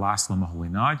 by Laszlo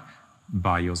Moholy-Nagy,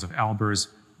 by Josef Albers,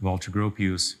 Walter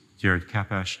Gropius, Jared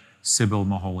Kepes, Sybil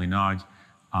Moholy-Nagy,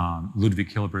 Ludwig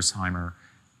Hilbersheimer,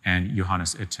 and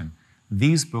Johannes Itten.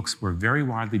 These books were very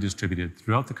widely distributed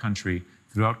throughout the country,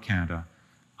 throughout Canada,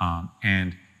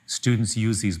 and students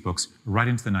used these books right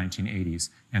into the 1980s.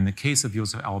 In the case of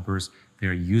Josef Albers, they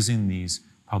are using these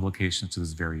publications to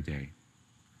this very day.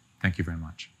 Thank you very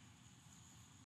much.